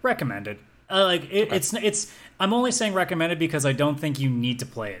 Recommended. It's I'm only saying recommended because I don't think you need to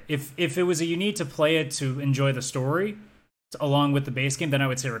play it. If it was you need to play it to enjoy the story along with the base game, then I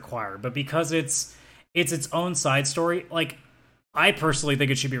would say required. But because it's its own side story, like, I personally think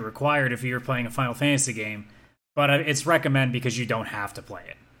it should be required if you're playing a Final Fantasy game, but it's recommend because you don't have to play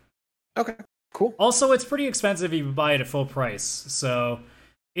it. Okay. Cool. Also, it's pretty expensive if you buy it at full price. So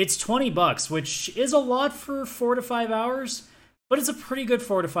it's $20, which is a lot for 4 to 5 hours, but it's a pretty good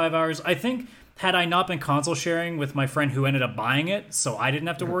 4 to 5 hours. I think had I not been console sharing with my friend who ended up buying it, so I didn't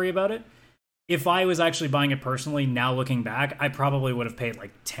have to worry about it, if I was actually buying it personally, now looking back, I probably would have paid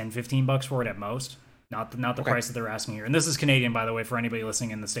like $10-15 for it at most. Not the price that they're asking here. And this is Canadian, by the way, for anybody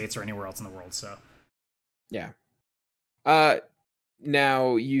listening in the States or anywhere else in the world. So yeah.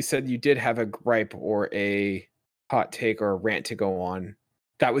 Now, you said you did have a gripe or a hot take or a rant to go on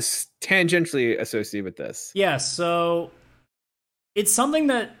that was tangentially associated with this. Yeah, so it's something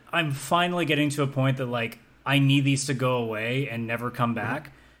that I'm finally getting to a point that, like, I need these to go away and never come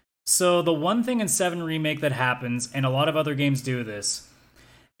back. So the one thing in 7 Remake that happens, and a lot of other games do this,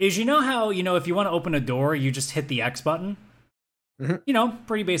 is you know how, you know, if you want to open a door, you just hit the X button? You know,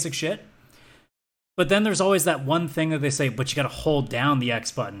 pretty basic shit. But then there's always that one thing that they say, but you got to hold down the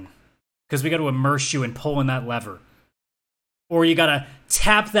X button because we got to immerse you in pulling that lever. Or you got to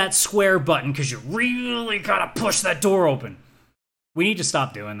tap that square button because you really got to push that door open. We need to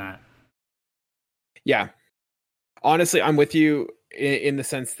stop doing that. Yeah. Honestly, I'm with you in the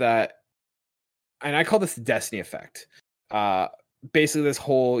sense that, and I call this the Destiny effect. Basically, this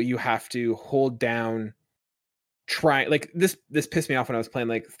whole, you have to hold down, try, like, this pissed me off when I was playing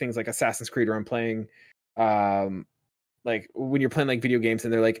like things like Assassin's Creed, or I'm playing like when you're playing like video games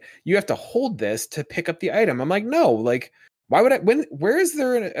and they're like, you have to hold this to pick up the item. I'm like, no, like, Why would I where is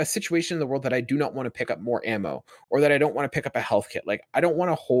there a situation in the world that I do not want to pick up more ammo, or that I don't want to pick up a health kit? Like, I don't want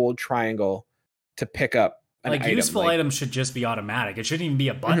to hold triangle to pick up an Like item. useful items should just be automatic. It shouldn't even be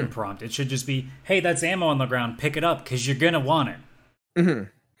a button prompt. It should just be, hey, that's ammo on the ground, pick it up because you're gonna want it.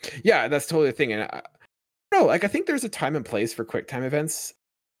 Yeah, that's totally the thing. And I think there's a time and place for quick time events.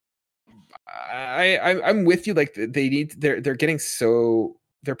 I'm with you. Like, they're getting so,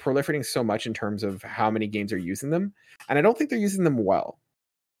 they're proliferating so much in terms of how many games are using them, and I don't think they're using them well,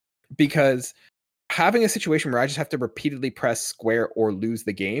 because having a situation where I just have to repeatedly press square or lose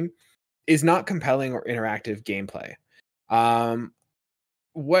the game is not compelling or interactive gameplay.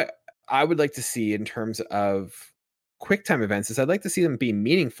 What I would like to see in terms of quick time events is I'd like to see them be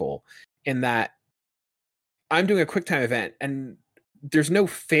meaningful, in that I'm doing a quick time event and there's no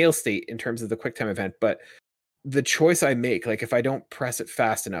fail state in terms of the quick time event, but the choice I make, like if I don't press it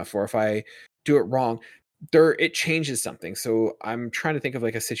fast enough or if I do it wrong, it changes something. So I'm trying to think of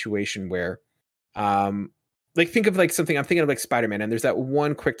like a situation where, like think of like something, I'm thinking of like Spider-Man, and there's that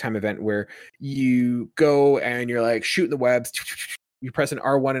one quick time event where you go and you're like shooting the webs, you press an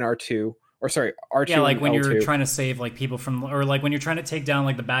R1 and R2, or sorry, R2. Yeah, like when L2. you're trying to save like people from, or like when you're trying to take down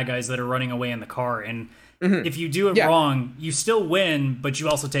like the bad guys that are running away in the car, and if you do it wrong, you still win, but you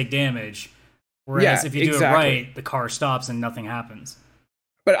also take damage. Whereas if you do it right, the car stops and nothing happens.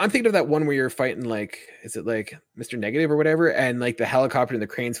 But I'm thinking of that one where you're fighting, like, is it like Mr. Negative or whatever? And like the helicopter and the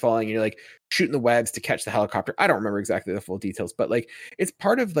crane's falling, and you're like shooting the webs to catch the helicopter. I don't remember exactly the full details, but like it's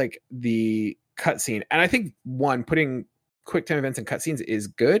part of like the cutscene. And I think putting quick time events and cutscenes is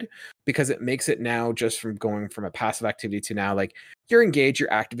good, because it makes it now, just from going from a passive activity to now like you're engaged,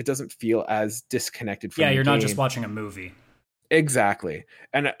 you're active. It doesn't feel as disconnected from you're the not game. just watching a movie. Exactly.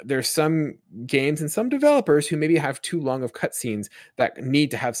 And there's some games and some developers who maybe have too long of cutscenes that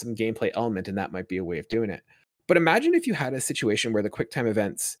need to have some gameplay element, and that might be a way of doing it. But imagine if you had a situation where the QuickTime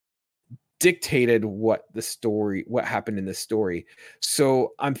events dictated what happened in the story.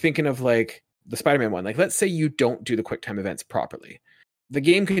 So I'm thinking of like the Spider-Man one. Like, let's say you don't do the QuickTime events properly. The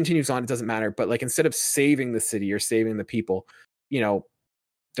game continues on, it doesn't matter. But like, instead of saving the city or saving the people,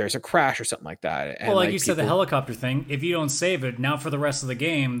 there's a crash or something like that. And well, like you said, the helicopter thing, if you don't save it, now for the rest of the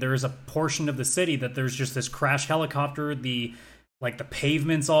game, there's a portion of the city that there's just this crash helicopter, the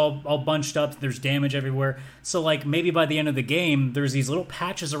pavement's all bunched up, there's damage everywhere. So like maybe by the end of the game, there's these little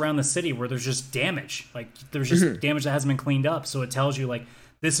patches around the city where there's just damage. Like there's just damage that hasn't been cleaned up. So it tells you like,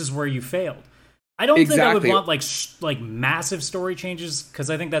 this is where you failed. I don't think I would want like massive story changes, because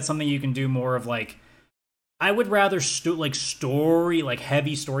I think that's something you can do more of. Like, I would rather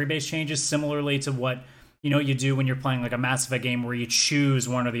heavy story-based changes, similarly to what you do when you're playing like a Mass Effect game where you choose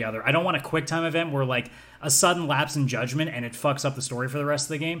one or the other. I don't want a quick time event where like a sudden lapse in judgment and it fucks up the story for the rest of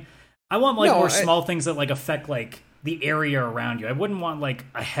the game. I want like small things that like affect like the area around you. I wouldn't want like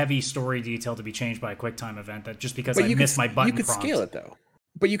a heavy story detail to be changed by a quick time event that just because I missed my button prompt. You could scale it though.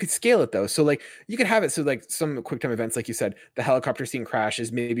 But you could scale it though. So like you could have it so like some quick time events, like you said, the helicopter scene crashes.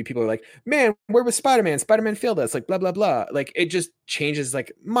 Maybe people are like, man, where was Spider-Man? Spider-Man failed us, like blah, blah, blah. Like it just changes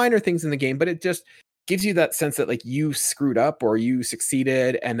like minor things in the game, but it just gives you that sense that like you screwed up or you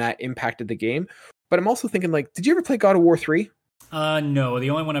succeeded and that impacted the game. But I'm also thinking like, did you ever play God of War 3? No, the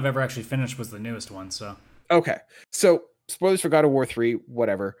only one I've ever actually finished was the newest one. So okay. So spoilers for God of War 3,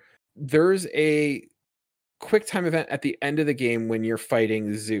 whatever. There's a quick time event at the end of the game when you're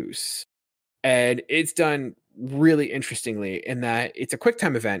fighting Zeus, and it's done really interestingly in that it's a quick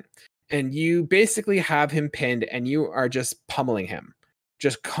time event and you basically have him pinned and you are just pummeling him,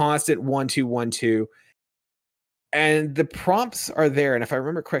 just constant 1-2 1-2, and the prompts are there, and if I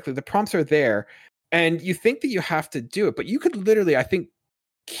remember correctly, the prompts are there and you think that you have to do it, but you could literally, I think,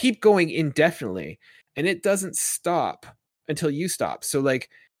 keep going indefinitely and it doesn't stop until you stop. So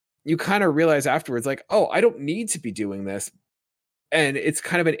like you kind of realize afterwards, like, oh, I don't need to be doing this. And it's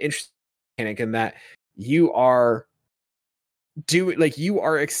kind of an interesting mechanic in that you are being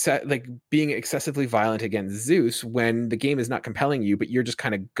excessively violent against Zeus when the game is not compelling you, but you're just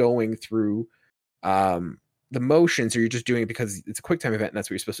kind of going through the motions, or you're just doing it because it's a quick time event and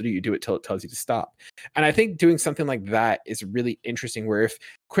that's what you're supposed to do. You do it till it tells you to stop. And I think doing something like that is really interesting, where if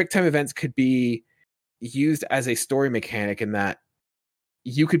quick time events could be used as a story mechanic, in that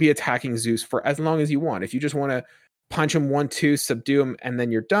you could be attacking Zeus for as long as you want. If you just want to punch him 1-2, subdue him, and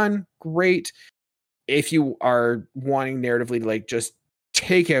then you're done, great. If you are wanting narratively to like just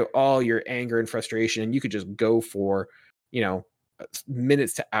take out all your anger and frustration, and you could just go for,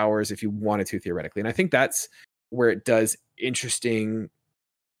 minutes to hours if you wanted to, theoretically. And I think that's where it does interesting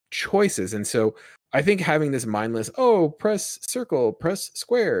choices. And so I think having this mindless, press circle, press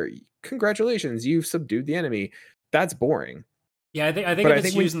square, congratulations, you've subdued the enemy, that's boring. Yeah, I think if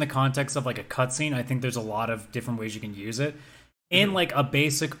it's used in the context of like a cutscene, I think there's a lot of different ways you can use it. In like a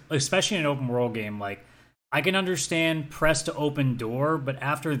basic, especially in an open world game, like I can understand press to open door, but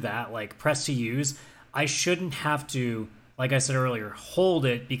after that, like press to use, I shouldn't have to, like I said earlier, hold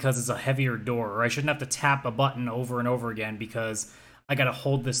it because it's a heavier door, or I shouldn't have to tap a button over and over again because I gotta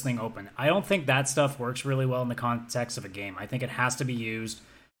hold this thing open. I don't think that stuff works really well in the context of a game. I think it has to be used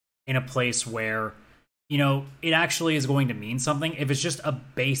in a place where, you know, it actually is going to mean something. If it's just a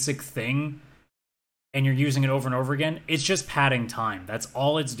basic thing and you're using it over and over again, it's just padding time. That's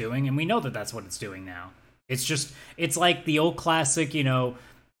all it's doing, and we know that that's what it's doing now. It's like the old classic, you know,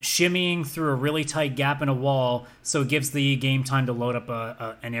 shimmying through a really tight gap in a wall so it gives the game time to load up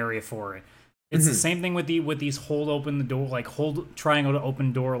an area for it. It's the same thing with these hold open the door, like hold triangle to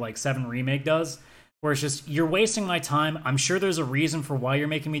open door like 7 Remake does, where it's just, you're wasting my time. I'm sure there's a reason for why you're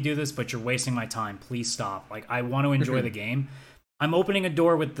making me do this, but you're wasting my time. Please stop. Like, I want to enjoy the game. I'm opening a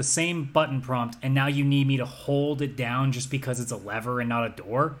door with the same button prompt, and now you need me to hold it down just because it's a lever and not a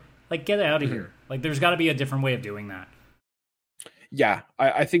door? Like, get it out of here. Like, there's got to be a different way of doing that. Yeah,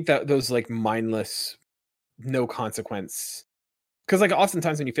 I think that those, like, mindless, no consequence... Because, like,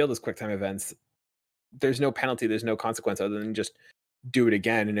 oftentimes when you fail those QuickTime events, there's no penalty, there's no consequence other than just do it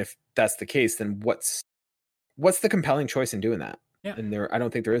again. And if that's the case, then what's the compelling choice in doing that? Yeah. And I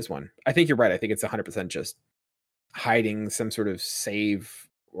don't think there is one. I think you're right. I think it's 100% just hiding some sort of save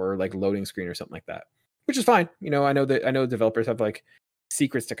or like loading screen or something like that, which is fine. You know, I know developers have like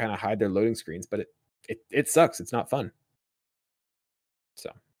secrets to kind of hide their loading screens, but it sucks. It's not fun.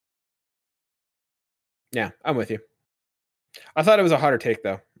 So yeah, I'm with you. I thought it was a hotter take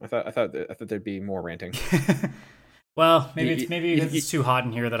though. I thought there'd be more ranting. Well, maybe it's too hot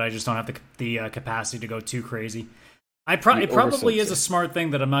in here that I just don't have the capacity to go too crazy. It probably is a smart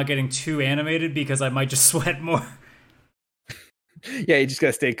thing that I'm not getting too animated because I might just sweat more. Yeah, you just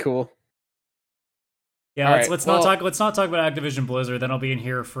gotta stay cool. Yeah, let's not talk about Activision Blizzard. Then I'll be in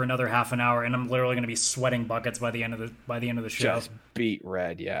here for another half an hour, and I'm literally going to be sweating buckets by the end of the show. Just beat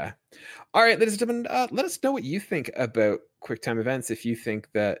red, yeah. All right, ladies and gentlemen, let us know what you think about QuickTime events. If you think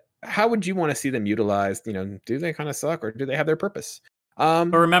that, how would you want to see them utilized? You know, do they kind of suck, or do they have their purpose?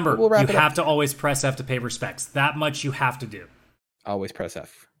 But remember, you have to always press F to pay respects. That much you have to do. Always press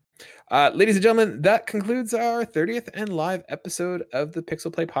F. Ladies and gentlemen, that concludes our 30th and live episode of the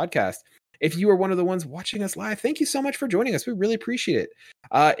Pixel Play podcast. If you are one of the ones watching us live, thank you so much for joining us. We really appreciate it.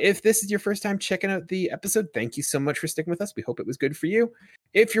 If this is your first time checking out the episode, thank you so much for sticking with us. We hope it was good for you.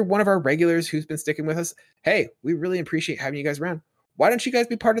 If you're one of our regulars who's been sticking with us, hey, we really appreciate having you guys around. Why don't you guys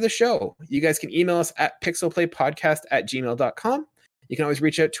be part of the show? You guys can email us at pixelplaypodcast@gmail.com. You can always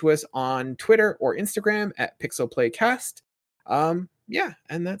reach out to us on Twitter or Instagram at pixelplaycast. Yeah,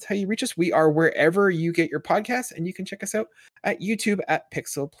 and that's how you reach us. We are wherever you get your podcasts, and you can check us out at YouTube at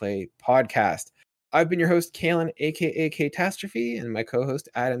Pixel Play Podcast. I've been your host, Kalen, aka Catastrophe, and my co-host,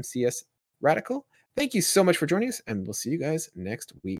 Adam CS Radical. Thank you so much for joining us, and we'll see you guys next week.